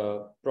that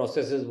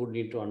processes would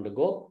need to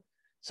undergo,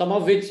 some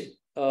of which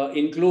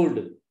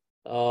include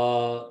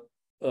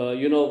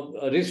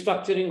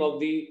restructuring of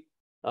the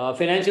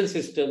financial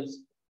systems,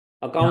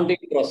 accounting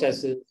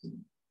processes,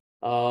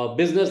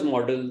 business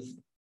models,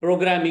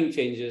 programming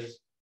changes.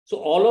 So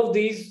all of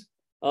these,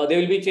 there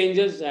will be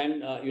changes,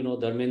 and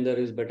Dharmender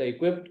is better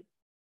equipped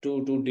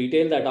to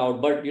detail that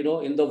out. But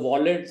in the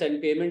wallets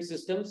and payment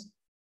systems,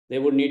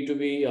 there would need to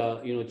be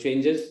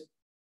changes,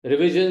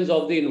 revisions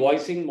of the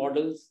invoicing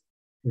models,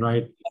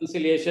 right?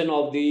 Reconciliation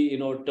of the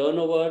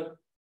turnover,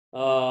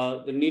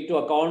 the need to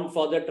account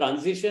for the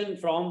transition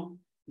from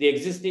the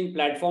existing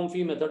platform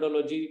fee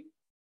methodology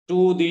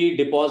to the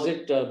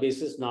deposit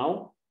basis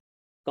now.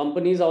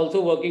 Companies are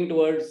also working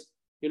towards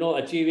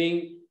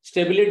achieving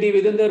stability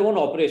within their own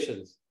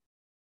operations,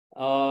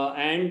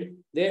 and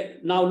they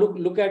now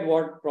look at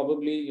what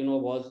probably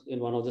was in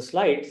one of the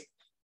slides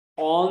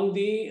on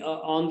the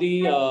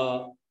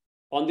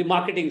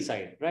marketing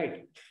side,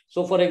 right?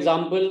 So for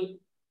example,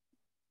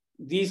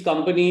 these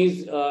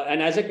companies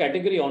and as a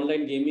category,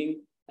 online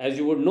gaming, as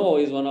you would know,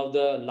 is one of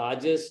the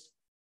largest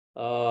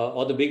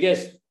or the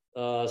biggest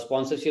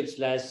sponsorship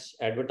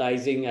 /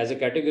 advertising as a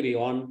category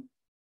on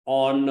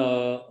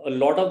a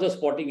lot of the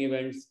sporting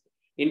events,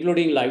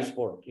 including live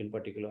sport in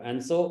particular.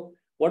 And so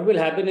what will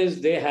happen is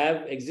they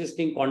have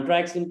existing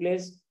contracts in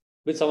place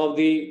with some of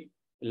the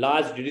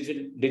large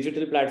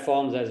digital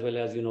platforms, as well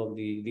as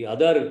the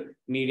other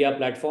media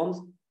platforms.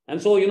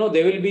 And so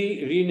there will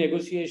be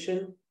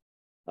renegotiation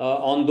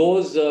on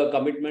those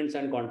commitments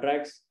and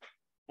contracts.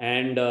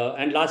 And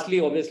lastly,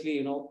 obviously,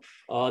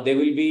 they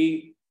will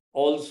be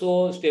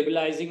also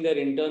stabilizing their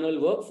internal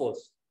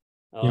workforce,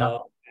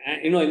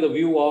 in the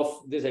view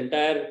of this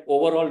entire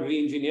overall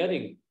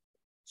re-engineering,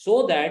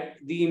 so that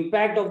the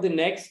impact of the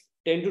next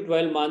 10 to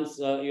 12 months,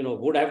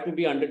 would have to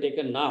be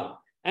undertaken now.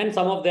 And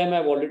some of them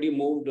have already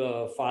moved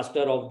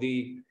faster of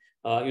the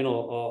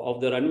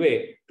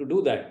runway to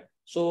do that.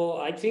 So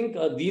I think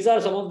these are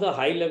some of the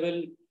high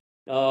level,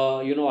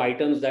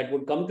 items that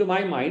would come to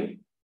my mind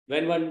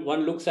when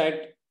one looks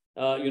at,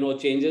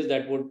 changes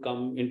that would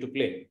come into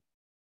play.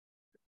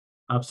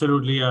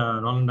 Absolutely,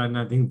 Roland, and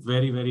I think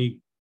very, very,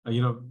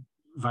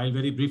 while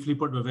very briefly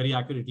put, but very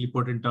accurately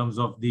put in terms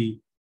of the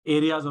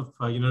areas of,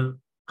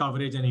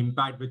 coverage and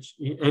impact, which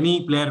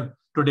any player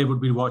today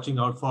would be watching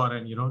out for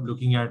and,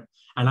 looking at.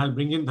 And I'll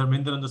bring in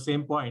Dharmender on the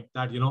same point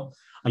that,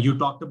 you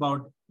talked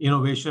about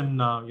innovation,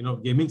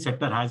 gaming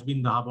sector has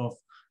been the hub of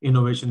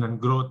innovation and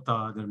growth,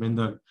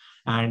 Dharmender.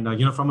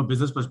 And, from a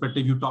business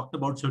perspective, you talked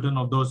about certain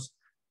of those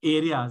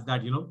areas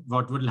that,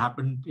 what will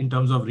happen in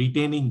terms of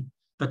retaining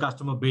the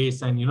customer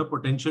base and,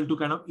 potential to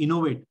kind of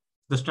innovate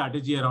the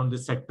strategy around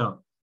this sector.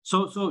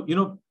 So,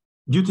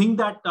 do you think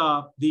that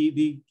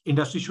the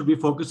industry should be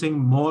focusing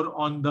more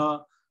on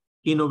the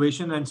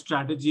innovation and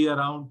strategy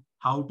around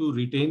how to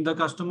retain the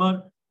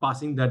customer,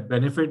 passing that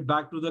benefit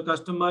back to the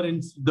customer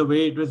in the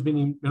way it has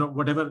been,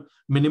 whatever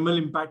minimal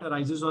impact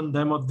arises on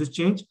them of this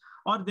change?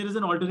 Or there is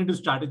an alternative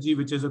strategy,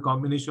 which is a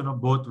combination of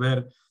both,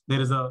 where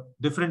there is a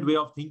different way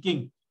of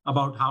thinking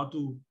about how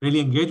to really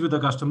engage with the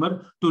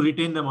customer to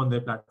retain them on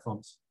their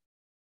platforms?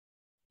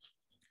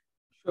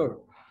 Sure.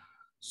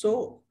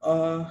 So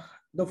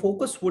the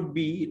focus would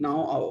be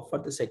now for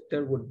the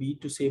sector would be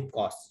to save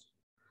costs,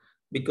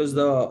 because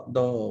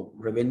the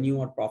revenue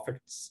or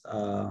profits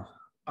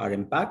are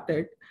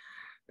impacted.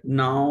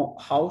 Now,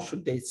 how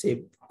should they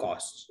save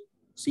costs?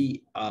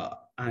 See,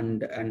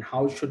 and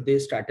how should they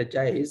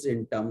strategize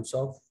in terms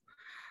of,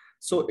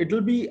 so it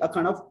will be a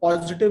kind of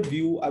positive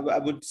view. I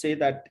would say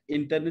that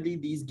internally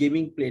these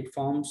gaming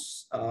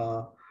platforms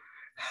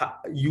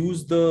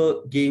use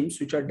the games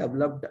which are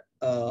developed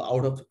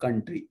out of the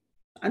country,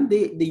 and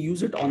they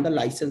use it on the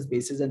license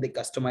basis, and they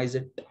customize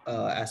it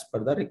as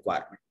per the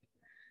requirement.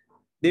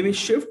 They may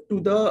shift to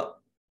the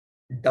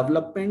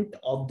development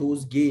of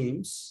those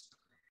games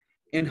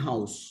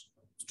in-house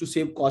to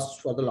save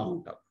costs for the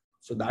long term.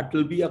 So that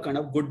will be a kind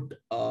of good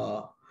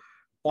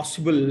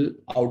possible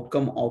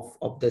outcome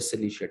of this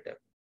initiative,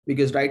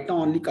 because right now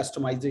only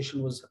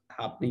customization was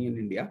happening in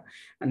India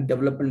and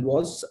development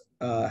was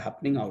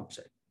happening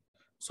outside.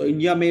 So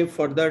India may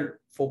further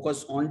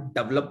focus on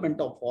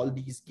development of all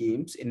these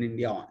games in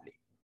India only.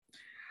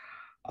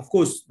 Of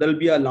course, there will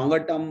be a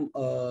longer term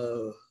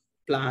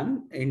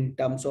plan in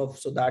terms of,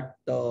 so that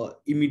the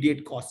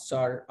immediate costs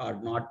are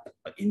not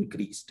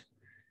increased.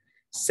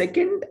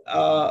 Second,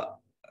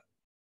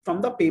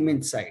 from the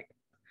payment side,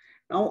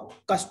 now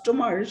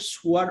customers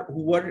who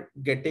were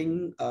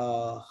getting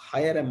a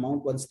higher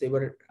amount once they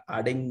were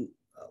adding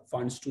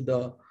funds to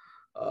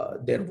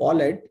their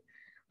wallet,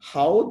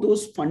 how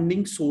those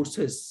funding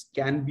sources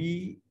can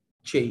be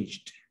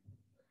changed,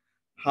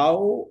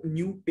 how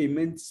new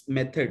payments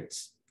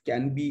methods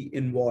can be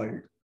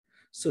involved,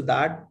 so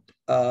that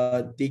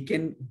they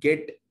can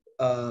get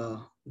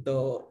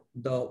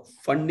the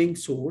funding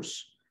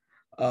source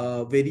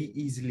very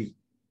easily,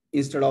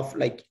 instead of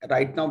like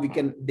right now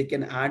they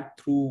can add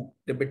through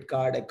debit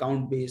card,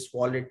 account based,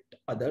 wallet,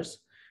 others.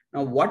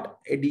 Now what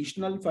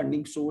additional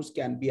funding source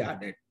can be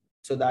added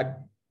so that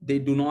they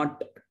do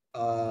not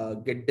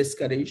get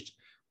discouraged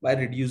by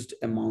reduced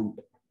amount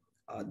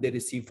they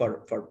receive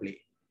for play.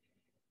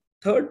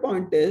 Third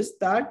point is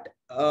that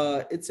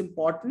it's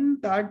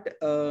important that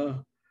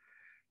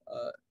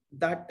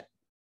that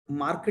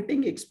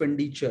marketing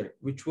expenditure,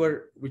 which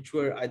were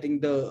I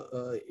think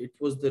it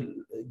was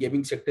the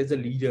gaming sector is a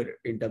leader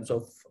in terms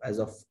of as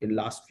of in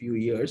last few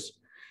years,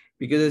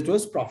 because it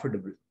was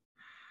profitable,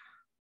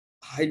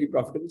 highly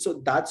profitable.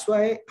 So that's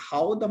why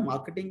how the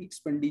marketing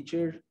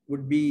expenditure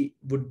would be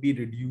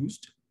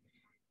reduced,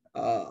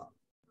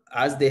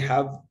 as they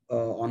have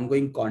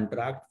ongoing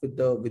contract with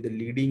the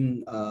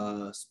leading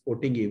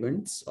sporting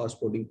events or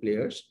sporting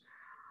players.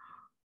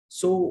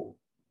 So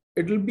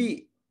it will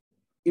be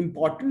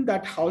important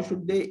that how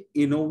should they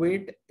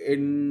innovate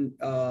in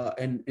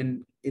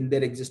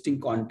their existing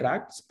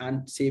contracts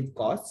and save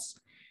costs,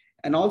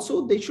 and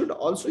also they should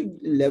also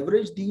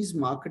leverage these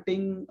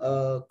marketing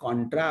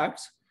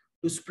contracts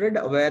to spread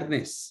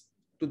awareness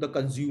to the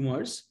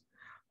consumers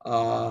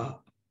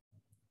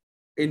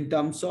in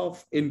terms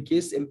of, in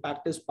case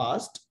impact is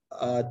passed,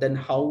 then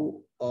how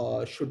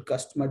should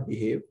customer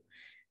behave,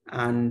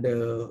 and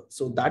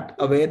so that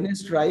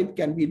awareness drive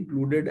can be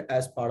included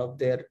as part of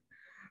their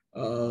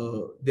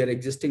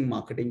existing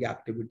marketing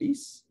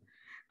activities.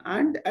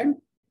 And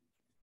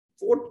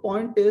fourth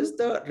point is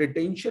the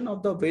retention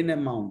of the win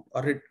amount,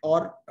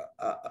 or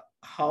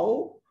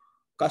how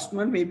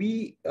customer may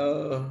be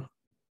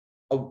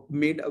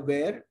made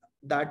aware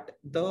that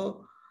the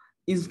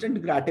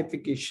instant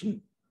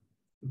gratification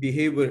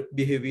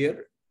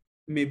behavior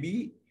may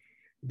be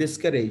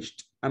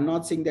discouraged. I'm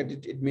not saying that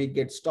it may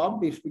get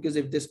stopped, because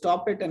if they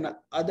stop it and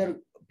other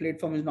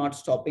platform is not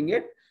stopping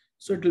it,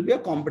 so it will be a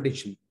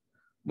competition.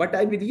 But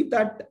I believe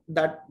that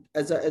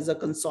as a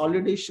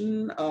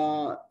consolidation,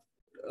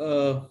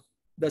 the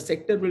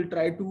sector will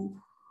try to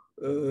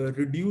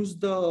reduce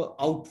the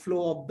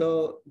outflow of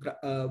the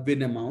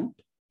win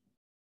amount.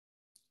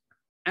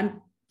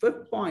 And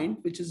fifth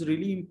point, which is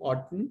really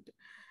important,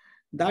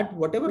 that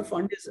whatever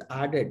fund is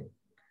added,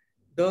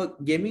 the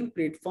gaming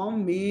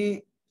platform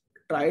may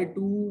try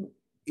to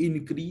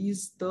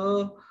increase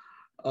the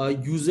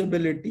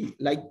usability.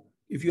 Like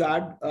if you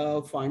add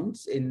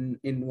funds in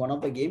one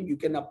of the game, you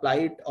can apply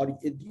it, or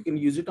you can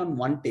use it on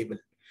one table.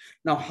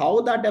 Now,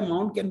 how that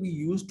amount can be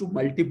used to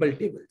multiple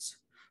tables?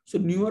 So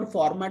newer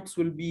formats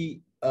will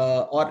be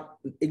or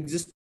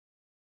existing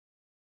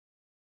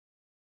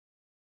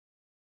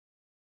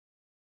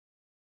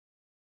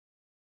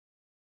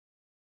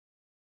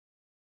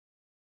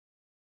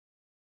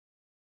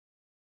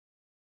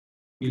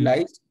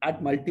utilized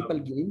at multiple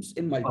games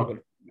in multiple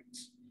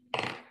formats.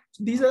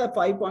 So these are the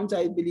 5 points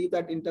I believe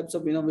that in terms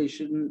of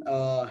innovation,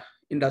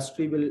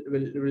 industry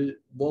will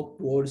work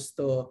towards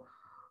the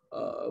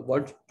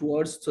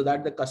so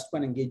that the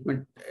customer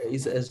engagement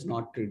is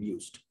not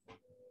reduced.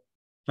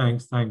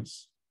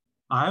 Thanks.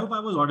 I hope I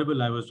was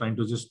audible. I was trying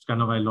to just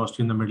I lost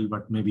you in the middle,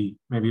 but maybe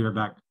we're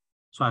back.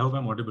 So I hope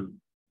I'm audible.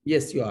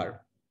 Yes, you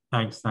are.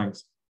 Thanks.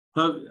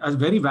 As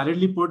very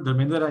validly put,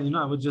 Dharmender,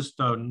 I was just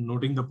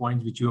noting the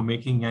points which you were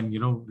making and,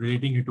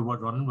 relating it to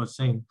what Ronan was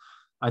saying.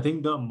 I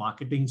think the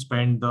marketing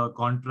spend, the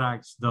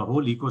contracts, the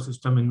whole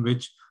ecosystem in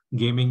which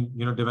gaming,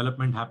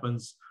 development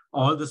happens,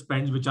 all the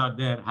spends which are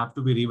there have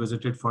to be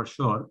revisited for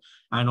sure.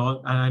 And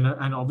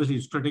obviously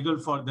it's critical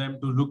for them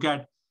to look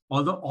at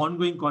all the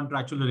ongoing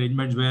contractual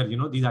arrangements where,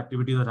 these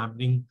activities are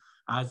happening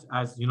as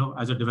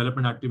a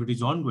development activity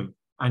is ongoing.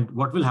 And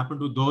what will happen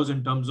to those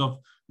in terms of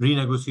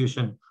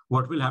renegotiation?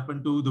 What will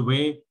happen to the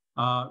way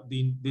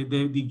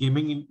the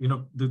gaming,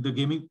 the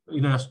gaming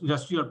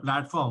industry or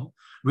platform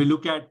will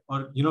look at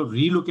or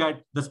relook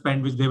at the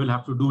spend which they will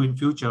have to do in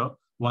future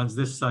once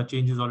this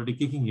change is already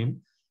kicking in.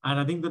 And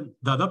I think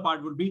the other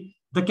part would be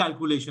the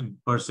calculation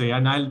per se.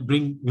 And I'll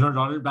bring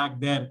Ronald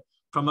back there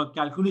from a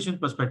calculation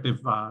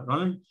perspective.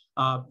 Ronald,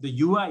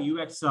 the UI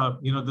UX,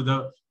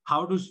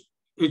 how does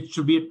it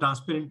should be a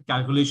transparent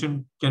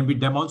calculation can be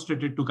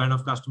demonstrated to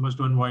customers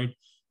to avoid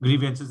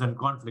grievances and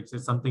conflicts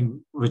is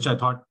something which I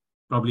thought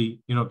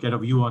probably, get a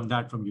view on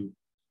that from you.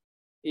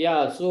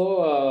 Yeah.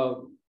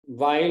 So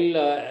while,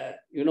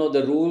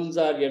 the rules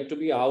are yet to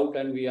be out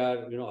and we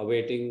are,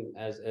 awaiting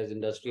as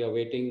industry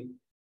awaiting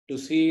to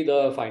see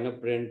the finer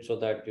print so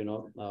that,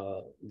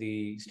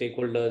 the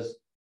stakeholders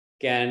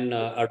can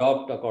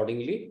adopt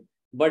accordingly.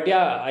 But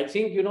yeah, I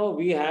think,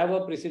 we have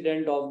a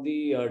precedent of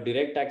the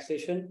direct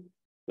taxation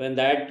when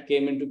that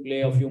came into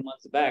play a few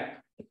months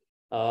back.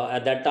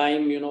 At that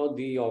time,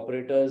 the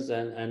operators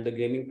and the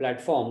gaming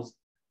platforms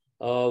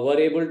were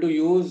able to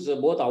use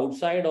both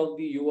outside of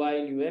the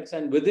UI and UX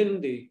and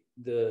within the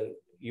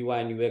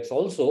UI and UX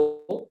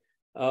also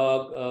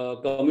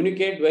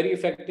communicate very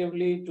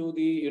effectively to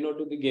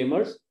the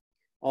gamers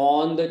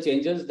on the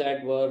changes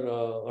that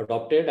were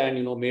adopted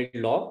and made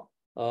law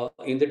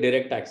in the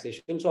direct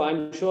taxation. So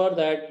I'm sure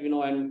that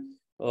and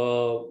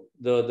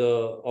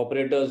the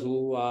operators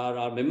who are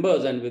our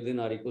members and within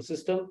our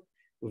ecosystem,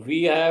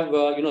 we have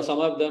some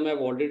of them have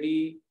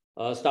already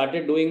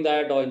started doing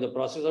that or in the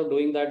process of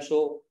doing that.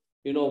 So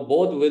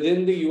both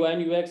within the UI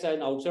and UX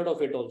and outside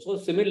of it also,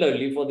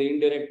 similarly for the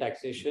indirect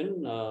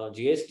taxation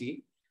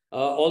GST,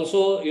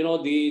 also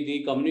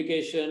the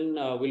communication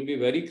will be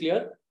very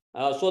clear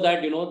so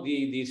that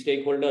the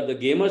stakeholder, the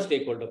gamer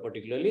stakeholder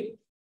particularly,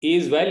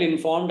 is well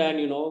informed and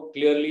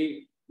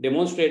clearly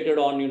demonstrated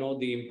on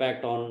the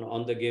impact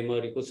on the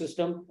gamer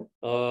ecosystem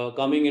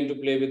coming into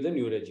play with the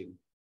new regime.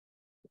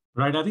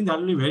 Right. I think that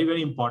will be very,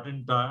 very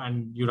important.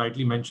 And you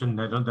rightly mentioned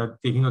that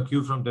taking a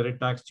cue from direct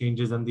tax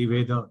changes and the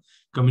way the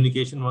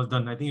communication was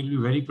done, I think it will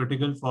be very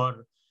critical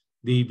for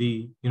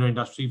the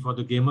industry, for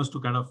the gamers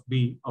to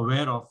be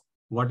aware of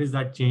what is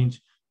that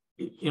change,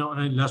 on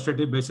an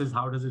illustrative basis,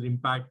 how does it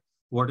impact,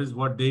 what is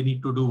what they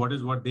need to do, what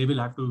is what they will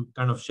have to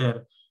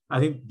share. I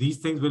think these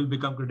things will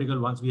become critical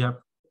once we have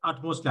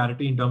utmost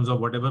clarity in terms of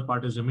whatever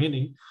part is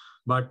remaining.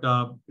 But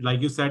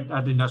like you said,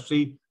 at the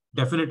industry,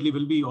 definitely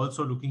will be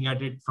also looking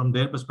at it from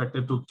their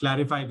perspective to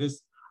clarify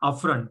this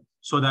upfront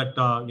so that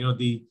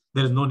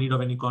there is no need of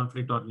any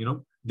conflict or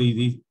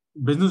the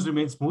business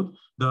remains smooth.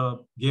 The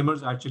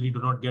gamers actually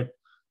do not get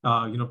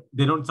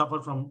they don't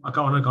suffer from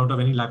on account of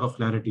any lack of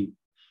clarity.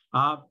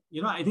 I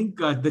think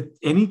that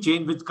any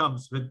change which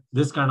comes with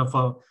this kind of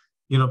a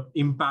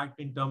impact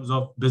in terms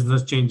of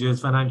business changes,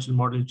 financial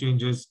model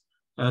changes,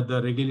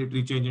 the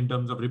regulatory change in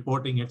terms of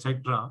reporting,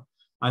 etc.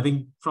 I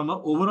think from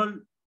an overall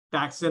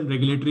tax and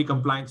regulatory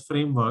compliance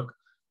framework,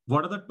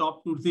 what are the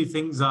top 2-3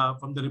 things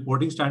from the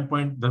reporting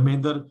standpoint,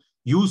 Dharmender,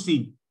 you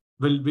see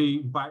will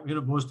be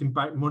most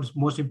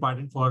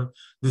important for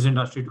this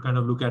industry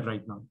to look at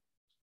right now?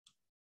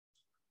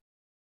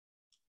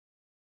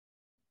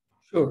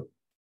 Sure.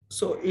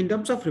 So in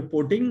terms of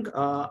reporting,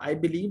 I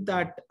believe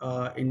that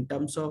in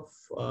terms of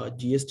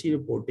GST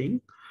reporting,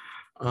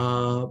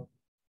 to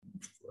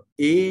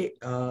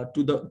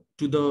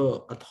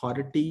the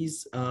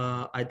authorities,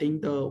 I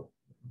think the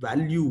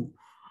value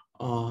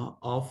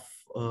of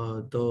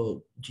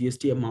the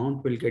GST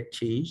amount will get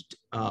changed.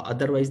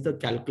 Otherwise, the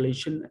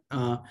calculation,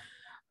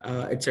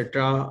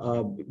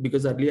 etc.,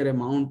 because earlier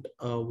amount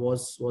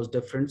was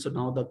different. So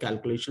now the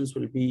calculations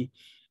will be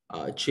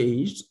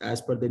changed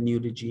as per the new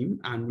regime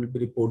and will be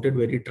reported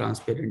very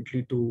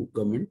transparently to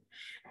government.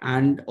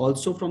 And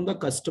also from the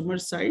customer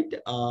side,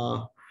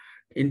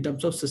 in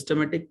terms of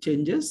systematic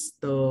changes,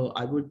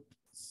 I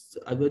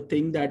would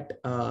think that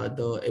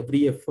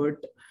every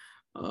effort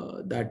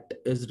that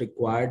is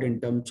required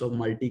in terms of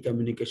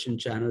multi-communication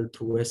channel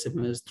through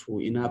SMS, through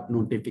in-app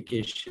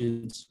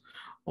notifications,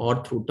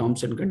 or through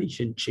terms and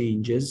condition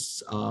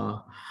changes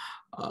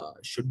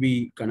should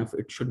be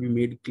it should be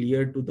made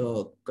clear to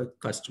the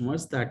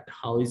customers that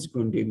how it's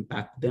going to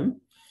impact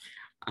them.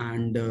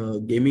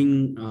 and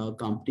gaming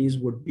companies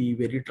would be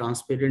very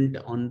transparent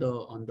on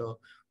the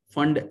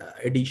fund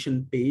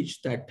addition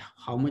page, that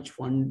how much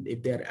fund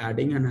if they're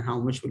adding and how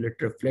much will it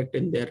reflect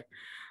in their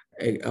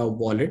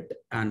wallet,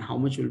 and how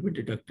much will be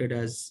deducted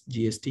as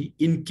GST.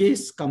 In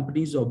case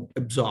companies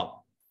absorb,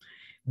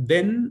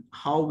 then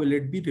how will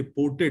it be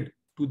reported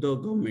to the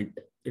government?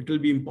 It will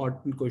be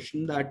important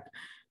question that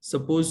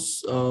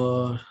suppose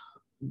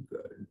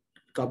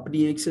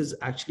company X is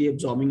actually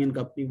absorbing and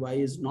company Y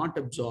is not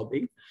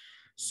absorbing.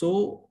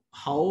 So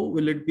how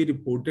will it be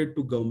reported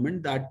to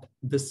government that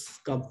this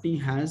company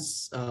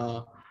has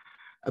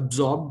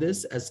absorbed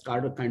this as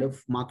kind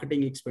of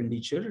marketing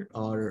expenditure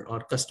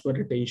or customer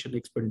retention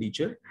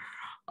expenditure,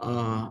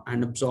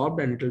 and absorbed,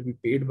 and it will be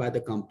paid by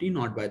the company,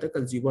 not by the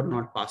consumer,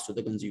 not passed to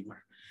the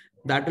consumer.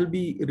 That will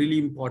be really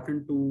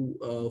important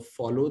to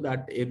follow,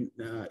 that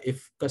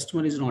if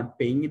customer is not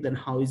paying, then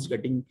how is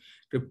getting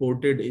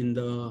reported in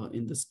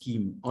the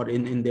scheme or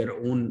in their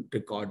own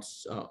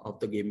records of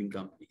the gaming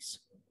companies.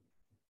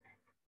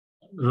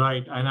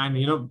 Right,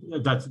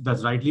 and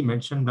that's rightly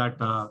mentioned that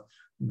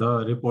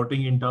the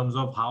reporting in terms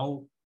of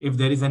how, if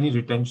there is any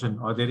retention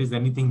or there is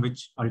anything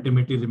which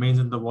ultimately remains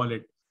in the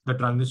wallet, the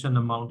transition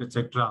amount,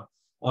 etc.,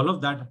 all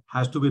of that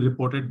has to be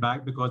reported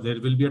back, because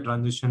there will be a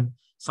transition.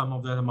 Some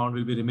of that amount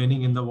will be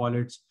remaining in the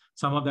wallets.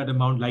 Some of that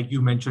amount, like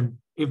you mentioned,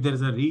 if there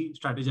is a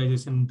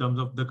re-strategization in terms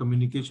of the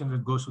communication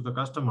that goes to the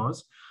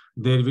customers,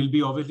 there will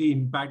be obviously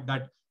impact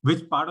that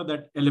which part of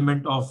that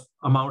element of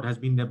amount has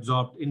been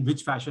absorbed in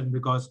which fashion,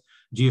 because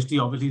GST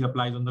obviously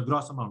applies on the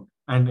gross amount.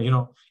 And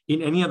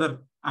in any other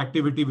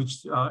activity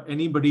which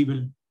anybody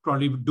will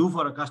probably do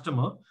for a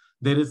customer,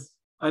 there is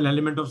an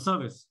element of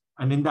service.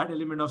 And in that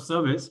element of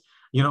service,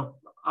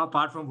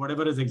 apart from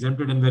whatever is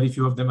exempted, and very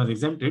few of them are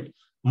exempted,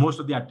 most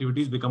of the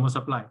activities become a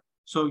supply.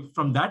 So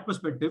from that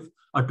perspective,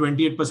 a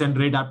 28%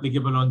 rate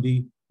applicable on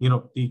the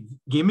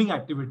gaming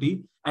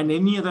activity and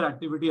any other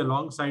activity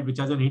alongside which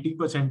has an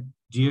 18%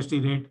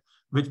 GST rate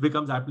which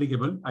becomes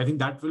applicable, I think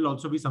that will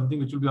also be something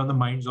which will be on the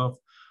minds of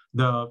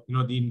the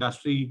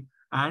industry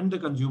and the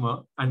consumer,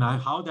 and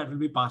how that will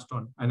be passed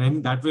on. And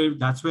then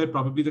that's where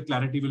probably the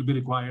clarity will be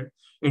required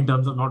in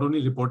terms of not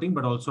only reporting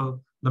but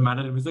also the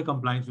manner in which the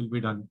compliance will be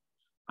done.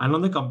 And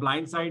on the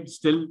compliance side,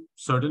 still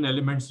certain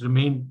elements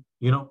remain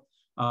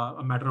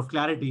a matter of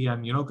clarity.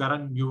 And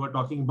Karan, you were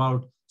talking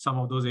about some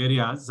of those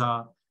areas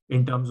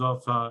in terms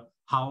of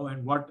how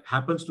and what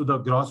happens to the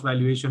gross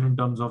valuation in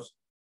terms of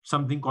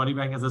something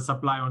qualifying as a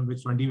supply on which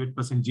 28%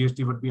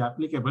 GST would be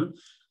applicable.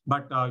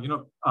 But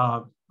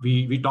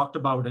we talked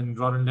about, and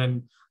Ronald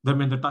and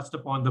Dharmendra touched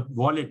upon the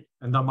wallet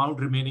and the amount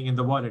remaining in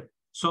the wallet.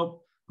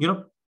 So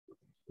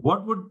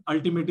what would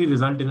ultimately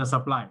result in a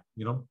supply?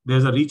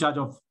 There's a recharge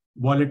of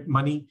wallet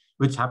money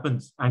which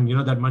happens, and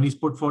that money is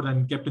put forth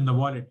and kept in the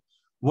wallet.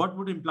 What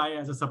would imply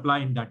as a supply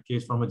in that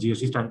case from a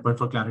GST standpoint,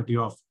 for clarity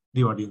of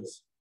the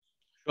audience?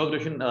 Sure,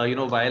 Krishan.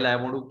 While I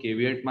want to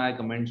caveat my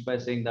comments by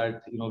saying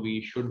that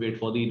we should wait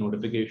for the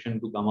notification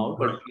to come out,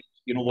 but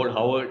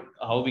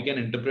how we can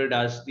interpret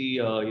as the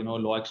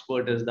law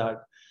expert is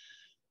that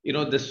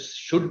this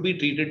should be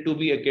treated to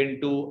be akin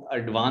to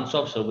advance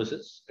of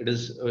services. It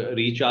is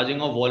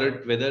recharging of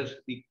wallet, whether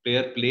the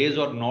player plays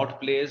or not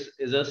plays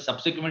is a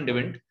subsequent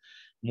event.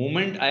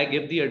 Moment I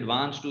give the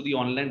advance to the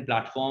online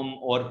platform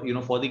or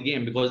for the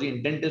game, because the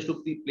intent is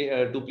to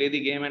play the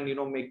game and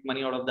make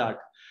money out of that.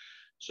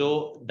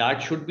 So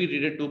that should be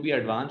treated to be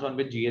advance on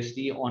which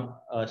GST on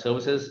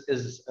services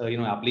is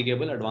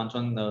applicable. Advance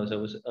on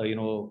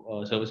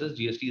services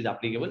GST is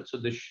applicable. So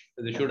this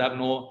should have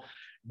no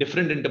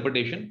different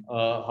interpretation.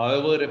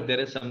 However, if there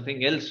is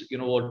something else,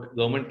 what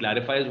government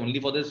clarifies only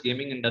for this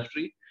gaming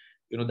industry,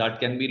 that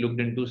can be looked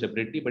into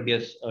separately. But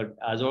yes,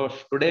 as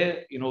of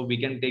today, we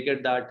can take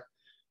it that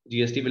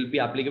GST will be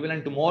applicable,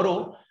 and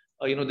tomorrow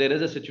there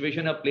is a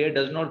situation, a player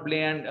does not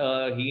play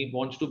and he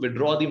wants to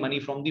withdraw the money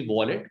from the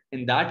wallet.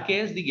 In that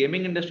case, the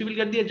gaming industry will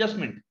get the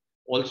adjustment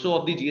also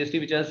of the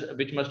GST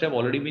which must have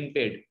already been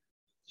paid.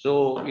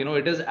 So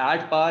it is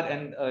at par,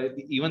 and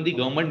even the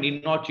government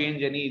need not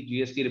change any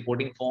GST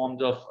reporting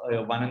forms of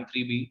 1 and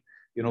 3B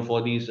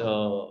for these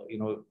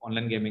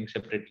online gaming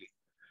separately.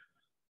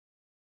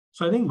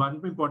 So I think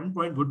one important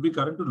point would be,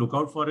 Karan, to look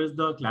out for is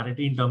the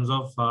clarity in terms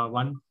of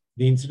one,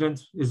 the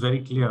incidence is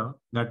very clear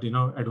that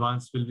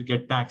advance will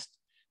get taxed.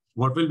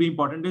 What will be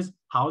important is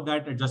how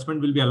that adjustment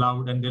will be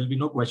allowed, and there'll be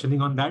no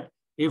questioning on that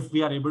if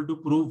we are able to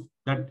prove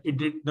that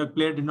the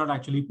player did not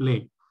actually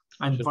play.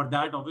 And sure. For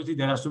that, obviously,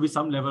 there has to be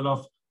some level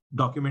of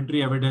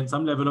documentary evidence,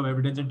 some level of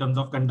evidence in terms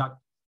of conduct,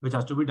 which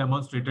has to be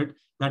demonstrated,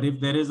 that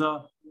if there is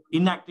a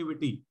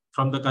inactivity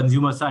from the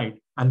consumer side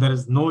and there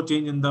is no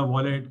change in the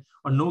wallet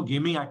or no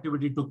gaming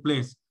activity took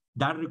place,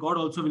 that record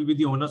also will be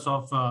the onus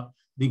of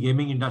the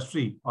gaming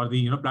industry or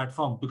the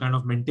platform to kind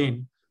of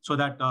maintain, so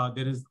that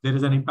there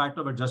is an impact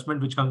of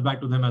adjustment which comes back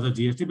to them as a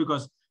GST,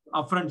 because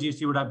upfront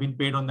GST would have been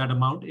paid on that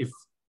amount if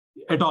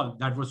at all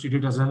that was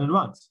treated as an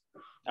advance.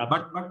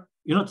 But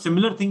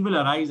similar thing will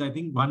arise. I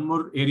think one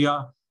more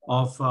area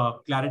of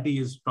clarity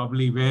is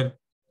probably where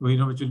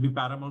which will be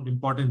paramount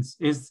importance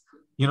is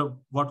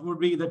what would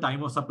be the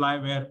time of supply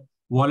where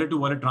wallet to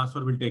wallet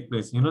transfer will take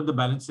place? The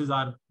balances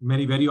are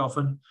very, very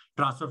often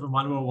transferred from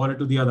one wallet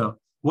to the other.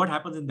 What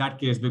happens in that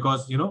case?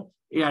 Because,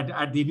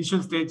 at the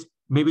initial stage,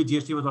 maybe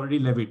GST was already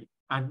levied.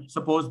 And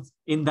suppose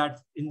in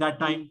that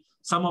time,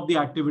 some of the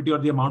activity or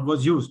the amount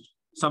was used.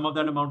 Some of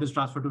that amount is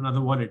transferred to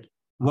another wallet.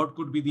 What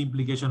could be the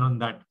implication on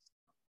that?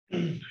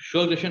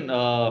 Sure, Krishan.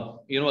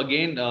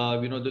 Again,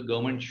 the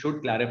government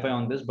should clarify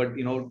on this, but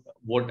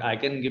what I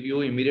can give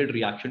you immediate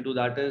reaction to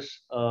that is,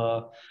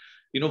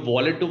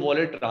 wallet to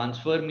wallet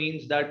transfer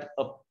means that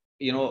a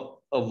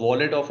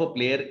wallet of a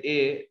player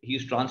A,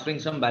 he's transferring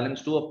some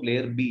balance to a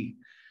player B.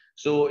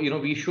 So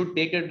we should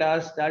take it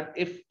as that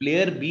if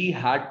player B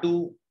had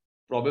to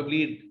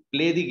probably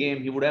play the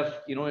game, he would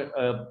have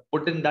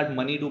put in that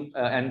money to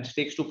and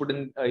stakes to put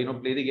in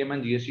play the game,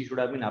 and GST should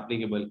have been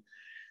applicable.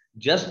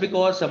 Just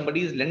because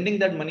somebody is lending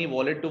that money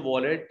wallet to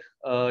wallet,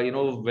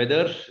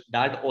 whether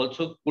that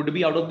also could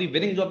be out of the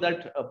winnings of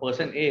that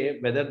person A,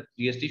 whether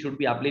GST should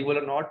be applicable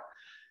or not,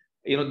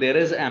 there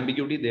is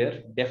ambiguity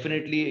there.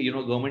 Definitely,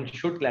 government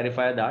should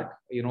clarify that,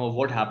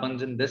 what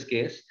happens in this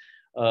case.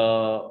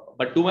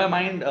 But to my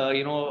mind,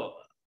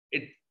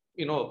 it,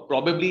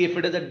 probably if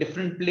it is a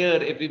different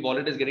player, if the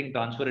wallet is getting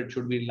transferred, it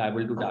should be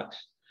liable to tax.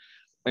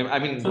 I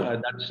mean,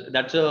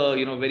 that's a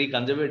very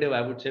conservative,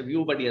 I would say,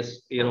 view. But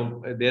yes,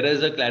 there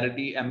is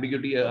a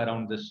ambiguity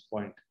around this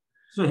point.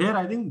 So here,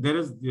 I think there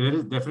is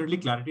definitely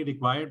clarity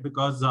required,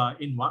 because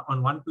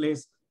on one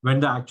place,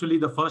 when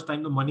the first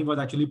time the money was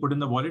actually put in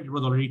the wallet, it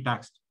was already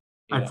taxed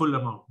at full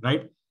amount,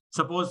 right?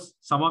 Suppose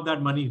some of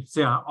that money,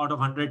 say out of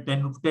 100,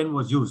 10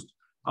 was used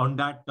on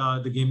that.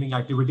 The gaming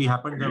activity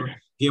happened. The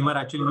gamer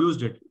actually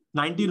used it.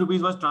 90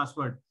 rupees was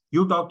transferred.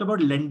 You talked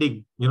about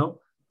lending,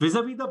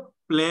 vis-a-vis the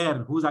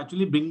player who's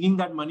actually bringing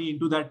that money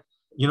into that,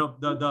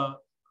 the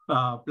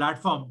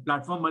platform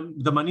money,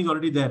 the money is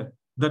already there.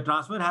 The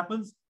transfer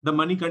happens, the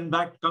money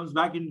comes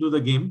back into the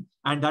game,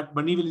 and that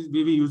money will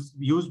be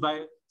used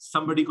by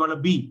somebody called a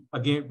B,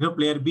 again,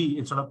 player B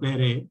instead of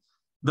player A.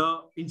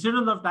 The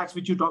incidence of tax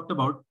which you talked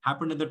about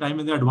happened at the time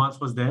when the advance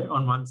was there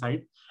on one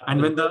side.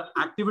 And when the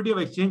activity of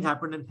exchange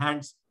happened and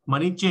hands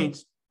money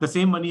changed, the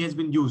same money has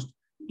been used.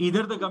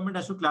 Either the government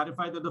has to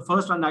clarify that the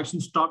first transaction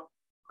stopped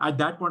at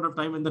that point of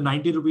time when the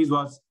 90 rupees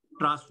was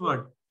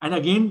transferred. And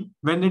again,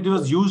 when it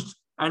was used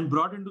and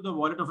brought into the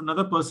wallet of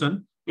another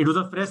person, it was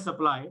a fresh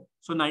supply.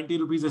 So 90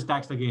 rupees is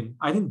taxed again.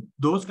 I think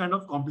those kind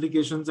of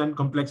complications and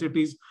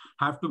complexities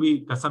have to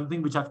be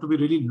something which have to be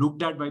really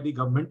looked at by the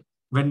government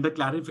when the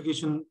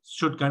clarification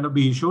should kind of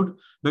be issued,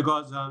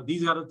 because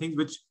these are the things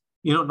which,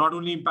 not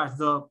only impacts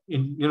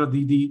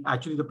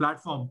the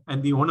platform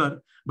and the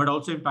owner, but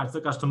also impacts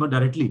the customer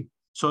directly.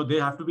 So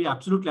there have to be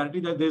absolute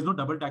clarity that there is no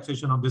double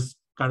taxation of this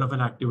kind of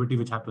an activity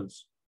which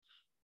happens.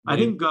 I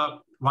think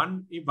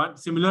one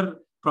similar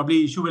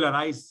probably issue will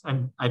arise,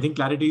 and I think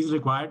clarity is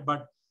required,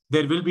 but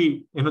there will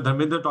be,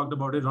 Dharmendra talked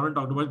about it, Ronan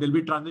talked about it, there'll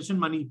be transition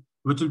money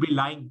which will be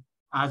lying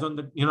as on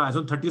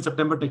 30th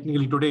September,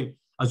 technically today,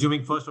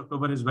 assuming 1st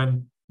October is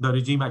when the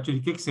regime actually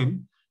kicks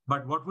in.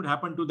 But what would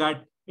happen to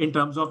that in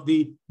terms of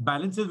the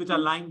balances which are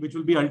lying, which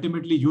will be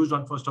ultimately used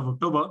on 1st of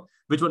October,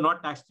 which were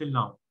not taxed till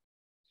now?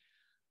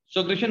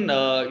 So,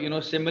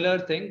 Krishan, similar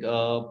thing,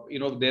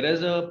 there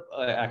is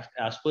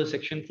as per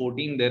section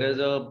 14, there is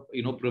a,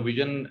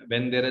 provision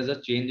when there is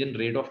a change in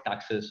rate of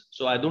taxes.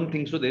 So I don't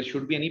think so there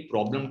should be any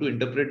problem to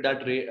interpret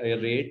that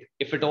rate.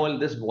 If at all,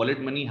 this wallet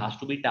money has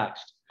to be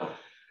taxed.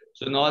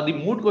 So now the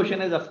moot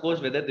question is, of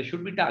course, whether they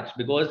should be taxed,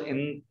 because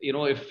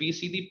if we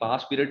see the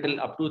past period till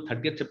up to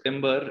 30th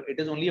September, it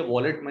is only a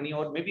wallet money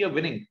or maybe a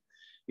winning,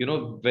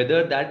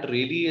 whether that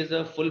really is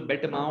a full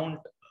bet amount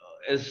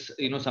is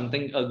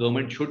something a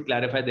government should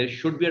clarify. There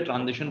should be a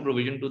transition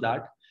provision to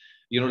that.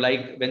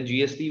 Like when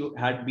GST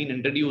had been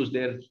introduced,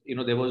 there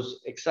was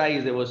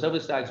excise, there was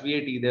service tax,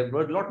 VAT, there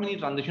were a lot many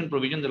transition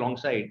provisions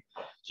alongside.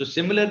 So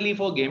similarly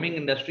for gaming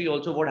industry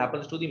also, what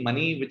happens to the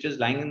money which is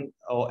lying in,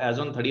 as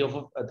on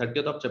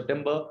 30th of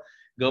September,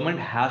 government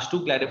has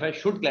to clarify,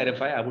 should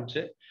clarify, I would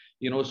say,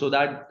 so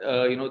that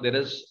there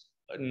is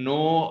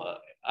no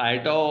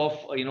iota of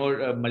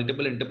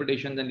multiple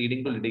interpretations and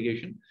leading to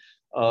litigation.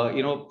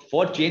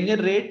 For change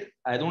in rate,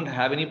 I don't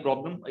have any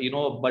problem,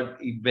 but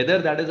whether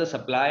that is a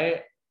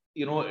supply,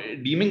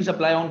 deeming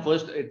supply on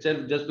first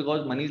itself, just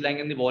because money is lying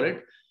in the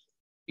wallet,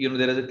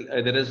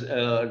 there is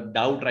a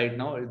doubt right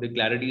now. The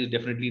clarity is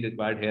definitely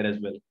required here as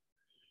well.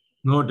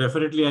 No,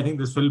 definitely. I think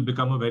this will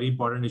become a very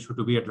important issue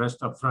to be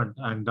addressed upfront,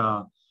 and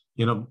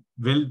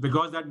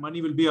because that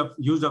money will be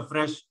used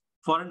afresh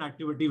for an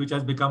activity which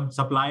has become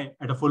supply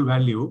at a full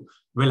value,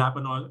 will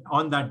happen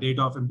on that date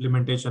of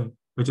implementation,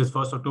 which is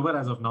 1st October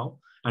as of now.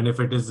 And if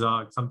it is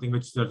something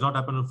which does not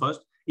happen on 1st,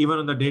 even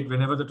on the date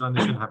whenever the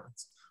transition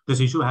happens, this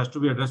issue has to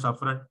be addressed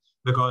upfront,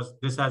 because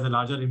this has a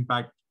larger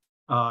impact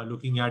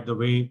looking at the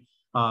way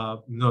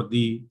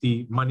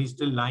the money is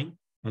still lying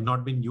and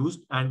not been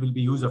used and will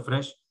be used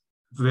afresh,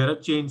 where a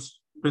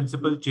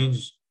principal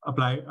change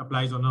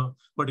applies on a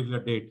particular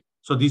date.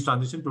 So these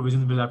transition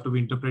provisions will have to be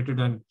interpreted,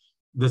 and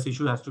this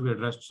issue has to be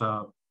addressed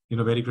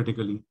very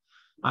critically.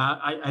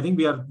 I think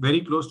we are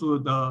very close to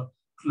the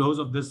close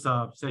of this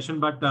session,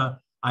 but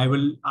I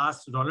will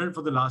ask Ronald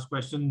for the last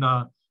question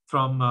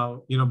from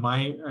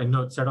my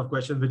set of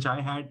questions which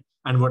I had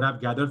and what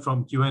I've gathered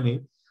from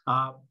Q&A.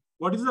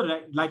 What is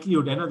the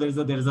likelihood? I know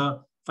there is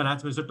a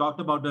finance minister talked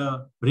about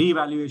the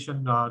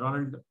reevaluation,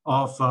 Ronald,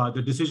 of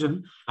the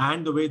decision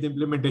and the way the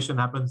implementation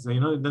happens.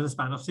 In the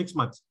span of 6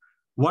 months.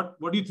 What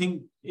do you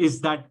think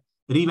is that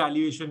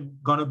revaluation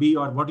gonna be,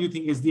 or what do you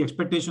think is the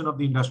expectation of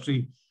the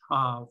industry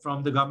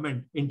from the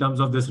government in terms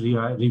of this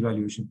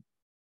revaluation?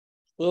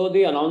 So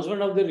the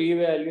announcement of the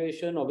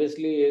revaluation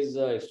obviously is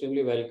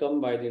extremely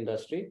welcome by the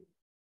industry,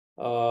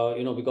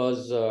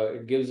 because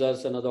it gives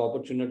us another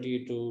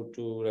opportunity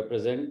to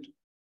represent.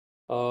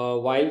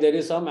 While there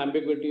is some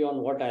ambiguity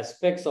on what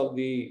aspects of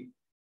the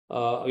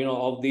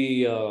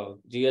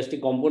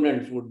GST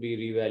components would be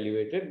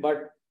reevaluated,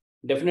 but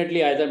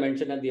definitely, as I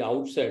mentioned at the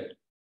outset,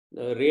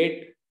 the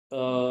rate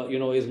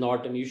is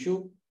not an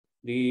issue.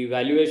 The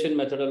valuation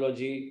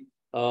methodology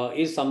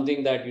is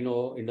something that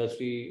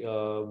industry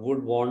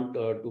would want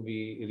to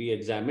be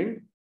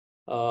re-examined,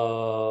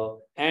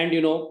 and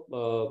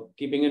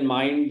keeping in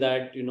mind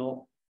that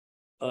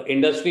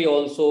industry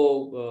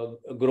also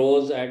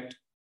grows at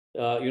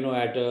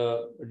at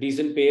a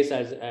decent pace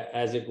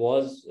as it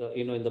was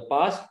in the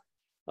past,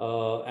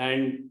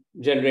 and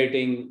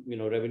generating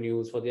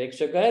revenues for the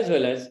exchequer, as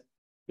well as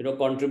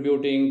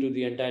contributing to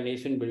the entire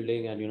nation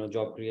building and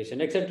job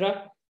creation,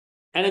 etc.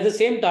 And at the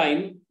same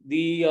time,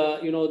 the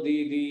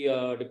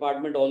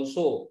department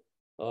also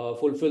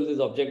fulfills this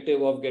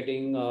objective of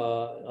getting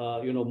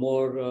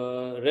more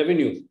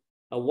revenues.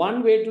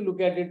 One way to look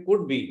at it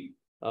could be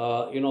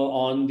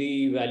on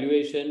the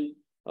valuation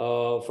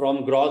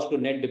from gross to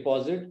net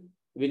deposit,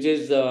 which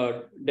is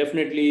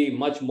definitely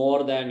much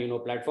more than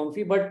platform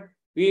fee. But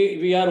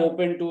we are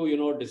open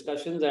to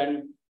discussions,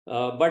 and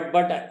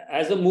but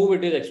as a move,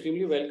 it is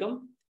extremely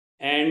welcome.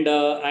 And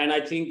I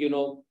think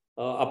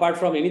apart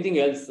from anything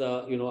else,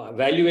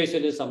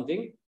 valuation is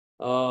something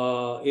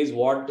is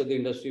what the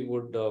industry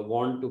would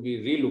want to be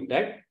relooked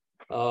at,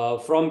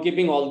 from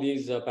keeping all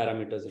these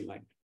parameters in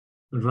mind.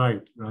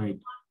 Right.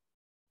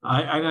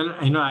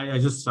 I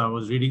just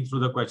was reading through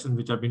the questions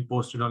which have been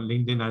posted on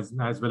LinkedIn as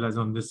well as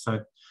on this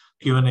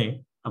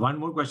Q&A. One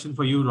more question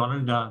for you,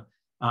 Ronald.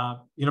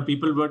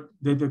 People were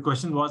the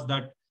question was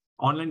that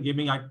online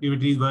gaming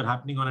activities were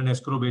happening on an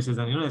escrow basis,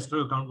 and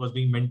escrow account was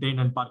being maintained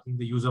and parking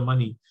the user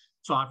money.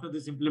 So after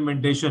this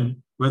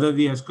implementation, whether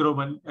the escrow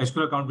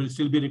account will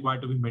still be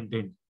required to be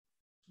maintained?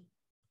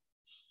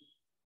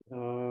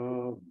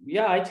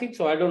 Yeah, I think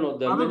so. I don't know.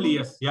 Probably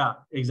yes. Yeah,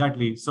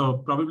 exactly. So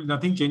probably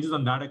nothing changes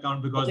on that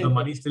account because the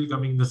money is still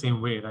coming the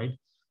same way, right?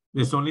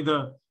 It's only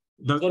the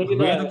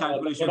way the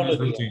calculation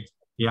will change.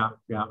 Yeah,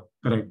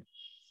 correct.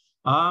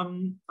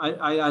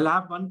 I'll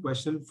have one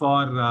question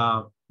for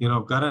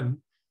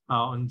Karan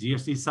on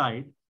GST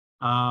side.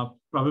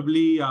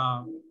 Probably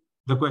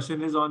the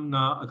question is on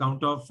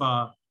account of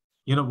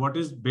what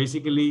is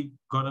basically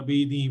going to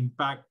be the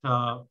impact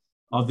of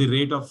the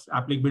rate of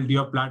applicability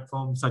of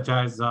platforms such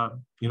as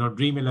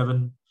Dream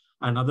 11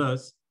 and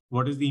others.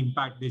 What is the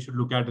impact they should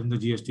look at in the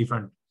GST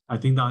front? I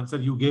think the answer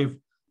you gave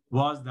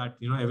was that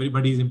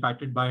everybody is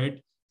impacted by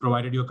it,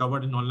 provided you're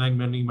covered in online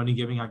money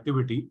gaming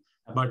activity.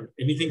 But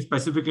anything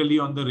specifically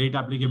on the rate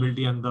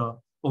applicability and the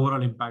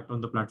overall impact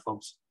on the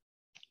platforms?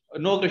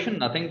 No, Krishan,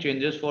 nothing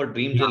changes for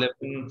Dreams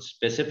 11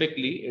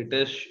 specifically. It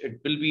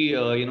will be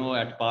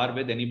at par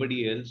with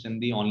anybody else in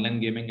the online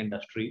gaming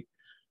industry,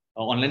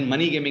 online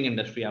money gaming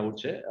industry, I would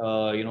say.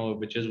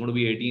 Which is going to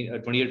be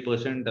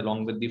 28%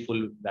 along with the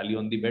full value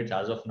on the bets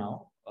as of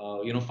now.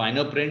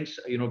 Finer prints,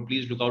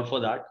 please look out for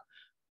that.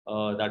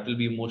 That will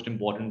be most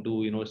important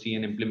to see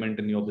and implement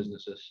in your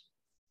businesses.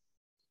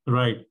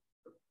 Right.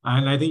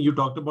 And I think you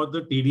talked about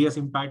the TDS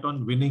impact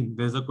on winning.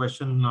 There's a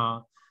question,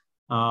 on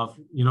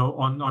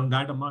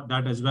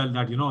that as well.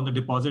 That on the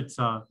deposits,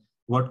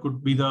 what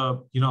could be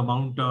the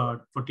amount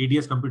for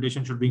TDS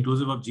computation should be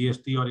inclusive of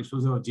GST or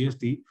exclusive of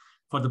GST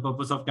for the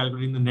purpose of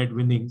calculating the net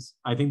winnings.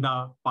 I think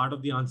the part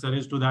of the answer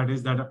is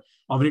that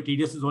obviously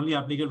TDS is only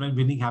applicable when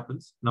winning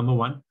happens. Number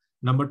one.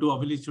 Number two,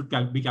 obviously it should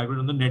be calculated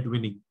on the net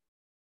winning.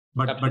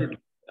 But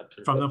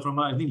from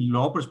a I think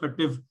law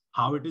perspective,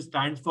 how it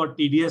stands for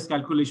TDS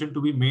calculation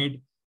to be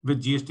made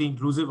with GST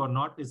inclusive or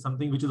not is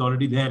something which is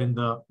already there in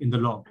the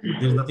law.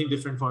 There's nothing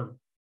different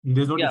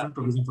there's no different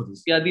provision for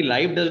this. Yeah, the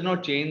life does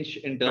not change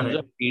in terms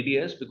of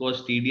TDS,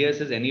 because TDS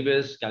is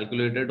anyways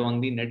calculated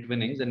on the net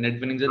winnings, and net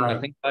winnings is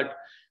nothing but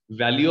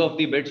value of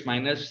the bets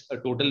minus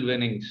total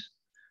winnings.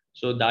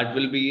 So that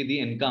will be the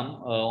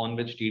income on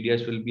which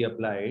TDS will be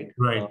applied.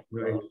 Right.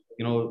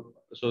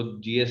 So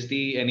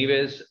GST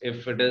anyways,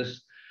 if it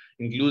is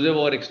inclusive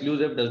or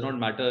exclusive does not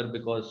matter,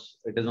 because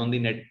it is on the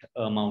net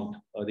amount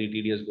the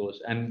TDS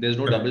goes, and there's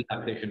no double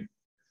taxation.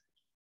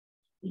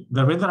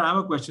 Dharmendra, I have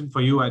a question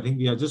for you. I think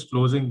we are just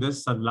closing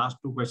this, and last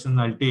two questions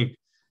I'll take.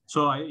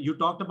 So you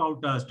talked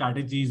about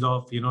strategies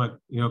of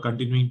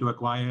continuing to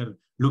acquire,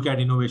 look at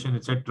innovation,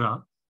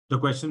 etc. The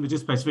question which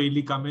is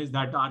specifically come is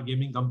that are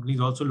gaming companies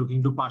also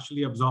looking to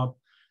partially absorb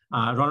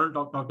Ronald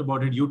talked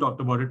about it, you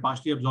talked about it,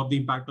 partially absorb the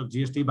impact of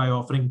GST by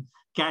offering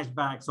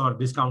cashbacks or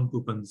discount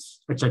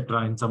coupons,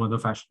 etc., in some other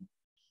fashion?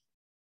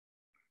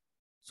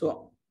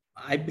 So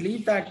I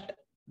believe that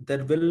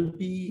there will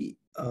be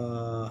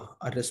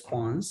a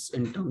response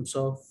in terms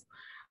of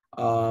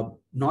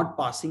not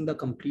passing the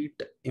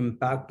complete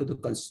impact to the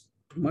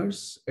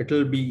customers. It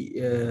will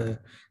be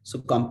so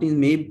companies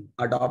may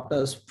adopt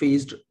a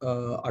phased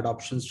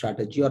adoption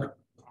strategy, or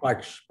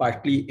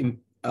partly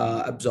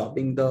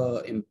absorbing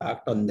the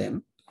impact on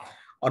them,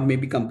 or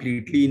maybe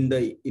completely in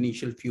the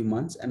initial few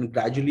months and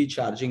gradually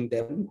charging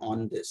them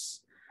on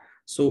this.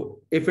 So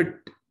if it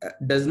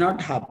does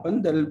not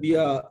happen, there will be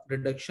a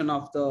reduction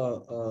of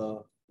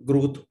the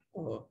growth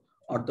or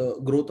the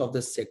growth of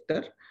the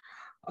sector.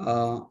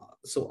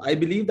 So I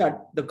believe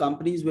that the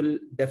companies will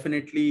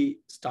definitely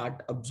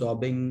start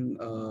absorbing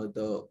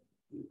the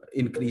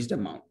increased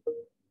amount.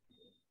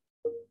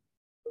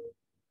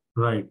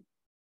 Right.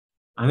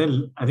 And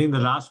then I think the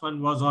last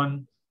one was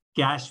on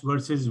cash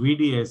versus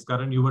VDS.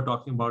 Karan, you were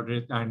talking about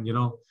it, and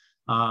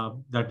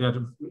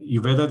that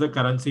whether the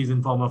currency is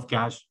in form of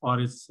cash or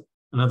it's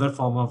another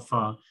form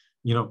of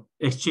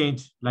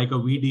exchange like a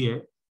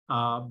VDA.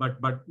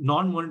 But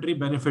non-monetary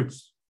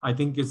benefits, I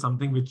think, is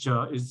something which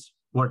is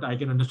what I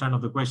can understand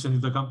of the question.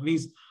 If the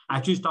companies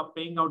actually stop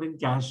paying out in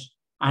cash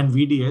and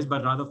VDS,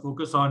 but rather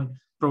focus on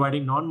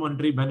providing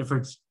non-monetary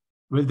benefits,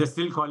 will they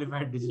still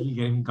qualify a digital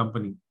gaming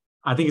company?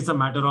 I think it's a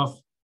matter of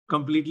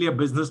completely a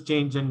business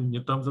change in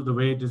terms of the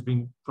way it is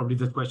being, probably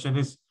the question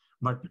is.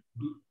 But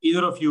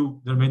either of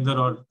you, Dharmender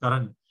or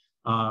Karan,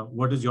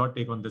 what is your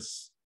take on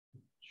this?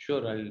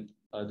 Sure,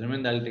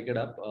 Dharmender, I'll take it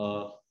up.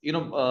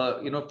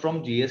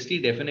 From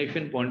GST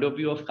definition point of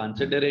view of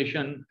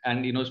consideration,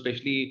 and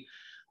especially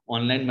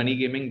online money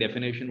gaming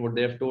definition, what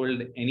they have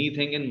told,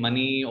 anything in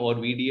money or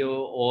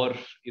video or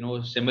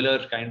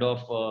similar kind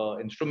of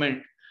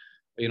instrument,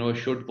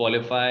 should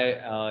qualify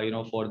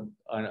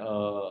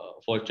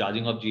for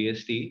charging of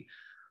GST.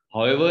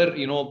 However,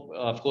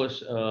 of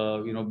course,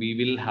 we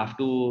will have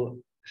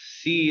to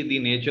see the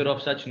nature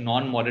of such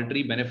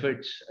non-monetary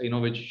benefits,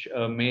 which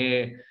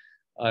may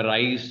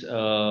arise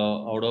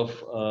out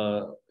of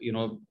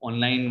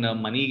online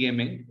money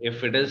gaming.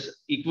 If it is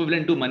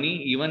equivalent to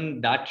money,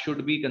 even that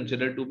should be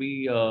considered to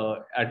be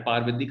at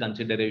par with the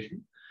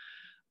consideration.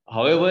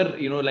 However,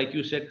 like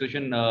you said,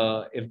 Krishan,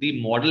 if the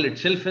model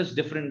itself is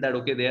different, that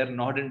okay, they are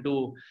not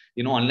into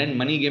online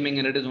money gaming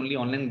and it is only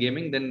online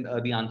gaming, then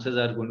the answers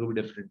are going to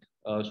be different.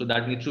 So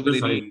that needs to be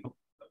really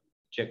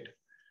checked.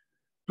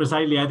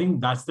 Precisely, I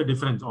think that's the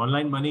difference.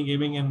 Online money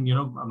gaming and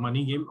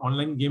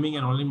online gaming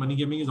and online money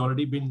gaming has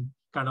already been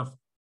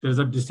there's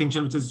a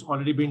distinction which has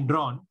already been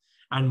drawn,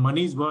 and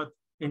money's worth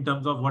in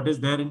terms of what is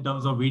there in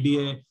terms of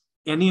VDA,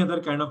 any other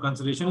kind of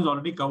consideration is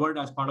already covered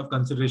as part of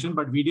consideration,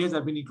 but VDAs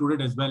have been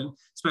included as well,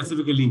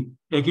 specifically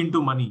akin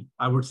to money,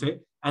 I would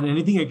say. And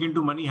anything akin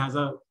to money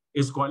will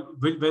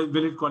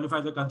it qualify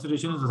as a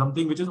consideration is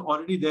something which is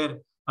already there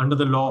under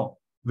the law,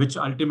 which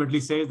ultimately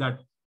says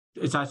that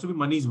it has to be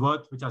money's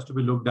worth, which has to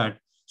be looked at.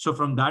 So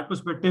from that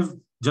perspective,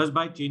 just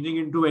by changing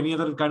into any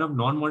other kind of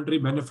non-monetary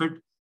benefit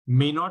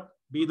may not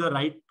be the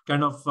right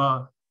kind of,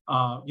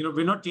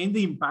 will not change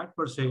the impact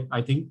per se.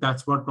 I think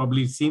that's what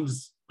probably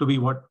seems to be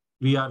what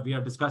we are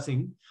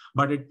discussing,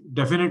 but it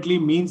definitely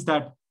means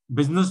that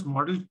business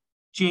model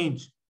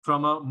change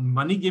from a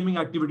money gaming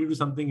activity to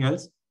something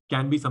else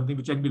can be something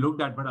which can be looked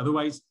at, but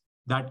otherwise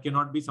that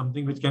cannot be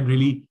something which can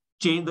really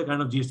change the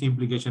kind of GST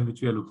implication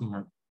which we are looking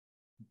at.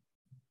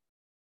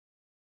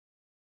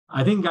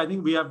 I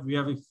think we have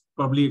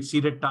probably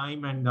exceeded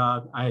time, and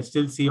I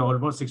still see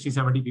almost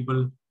 60-70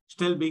 people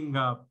still being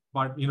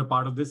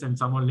part of this, and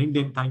some on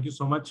LinkedIn. Thank you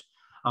so much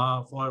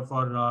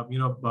for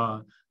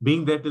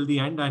being there till the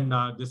end, and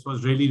this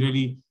was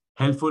really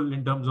helpful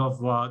in terms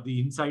of the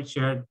insights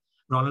shared.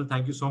 Ronald,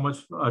 thank you so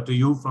much to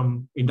you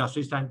from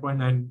industry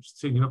standpoint, and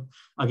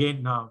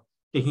again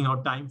taking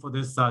out time for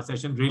this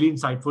session. Really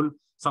insightful.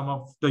 Some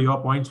of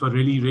your points were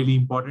really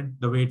important.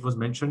 The way it was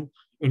mentioned,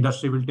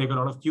 industry will take a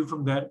lot of cue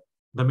from there.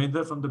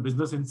 Dharmender, from the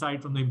business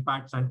insight, from the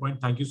impact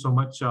standpoint, thank you so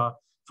much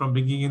from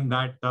bringing in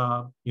that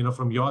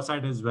from your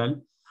side as well.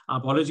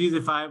 Apologies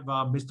if I've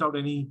missed out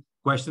any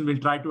question. We'll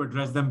try to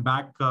address them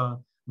back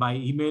by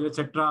email,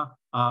 etc.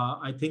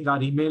 I think our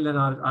email and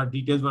our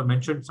details were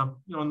mentioned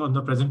on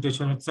the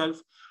presentation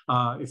itself.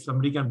 If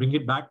somebody can bring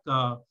it back,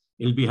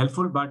 it'll be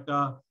helpful. But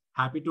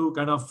happy to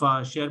kind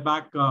of share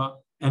back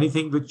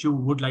anything which you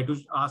would like to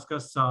ask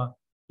us.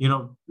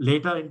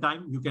 Later in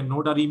time, you can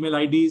note our email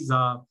IDs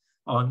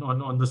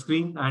on the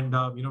screen, and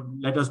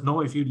let us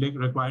know if you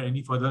require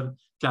any further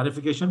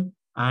clarification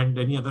and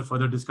any other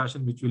further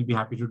discussion, which we'll be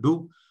happy to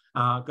do.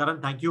 Karan,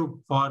 thank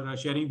you for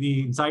sharing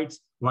the insights.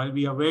 While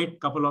we await a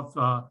couple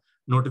of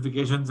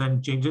notifications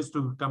and changes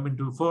to come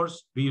into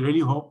force, we really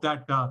hope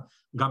that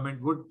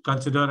government would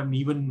consider an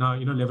even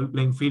level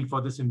playing field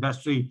for this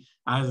industry.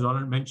 As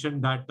Ronald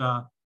mentioned, that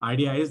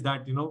idea is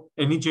that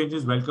any change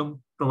is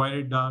welcome,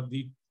 provided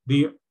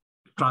the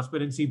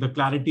transparency, the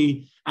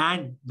clarity,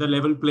 and the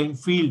level playing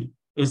field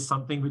is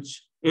something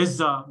which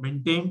is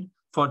maintained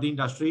for the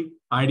industry.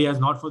 Idea is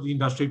not for the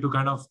industry to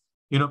kind of,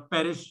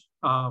 perish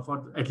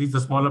for at least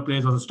the smaller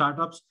players or the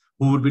startups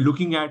who would be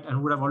looking at and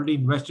who would have already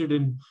invested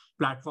in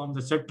platforms,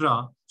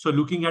 etc. So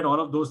looking at all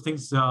of those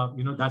things,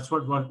 that's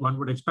what one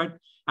would expect.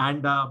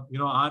 And,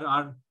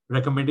 our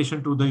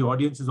recommendation to the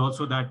audience is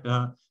also that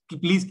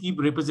please keep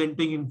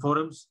representing in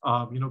forums,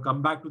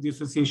 come back to the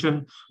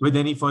association with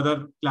any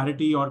further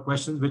clarity or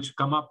questions which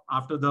come up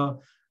after the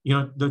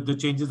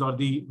changes or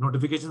the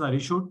notifications are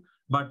issued.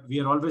 But we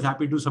are always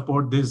happy to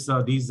support these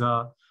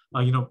inputs.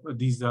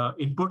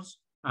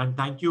 And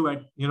thank you,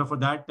 for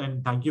that.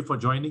 And thank you for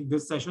joining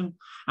this session.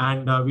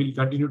 And we'll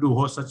continue to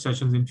host such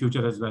sessions in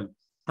future as well.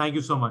 Thank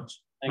you so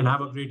much. And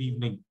have a great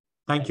evening.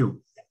 Thank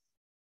you.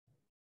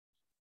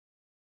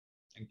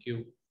 Thank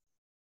you.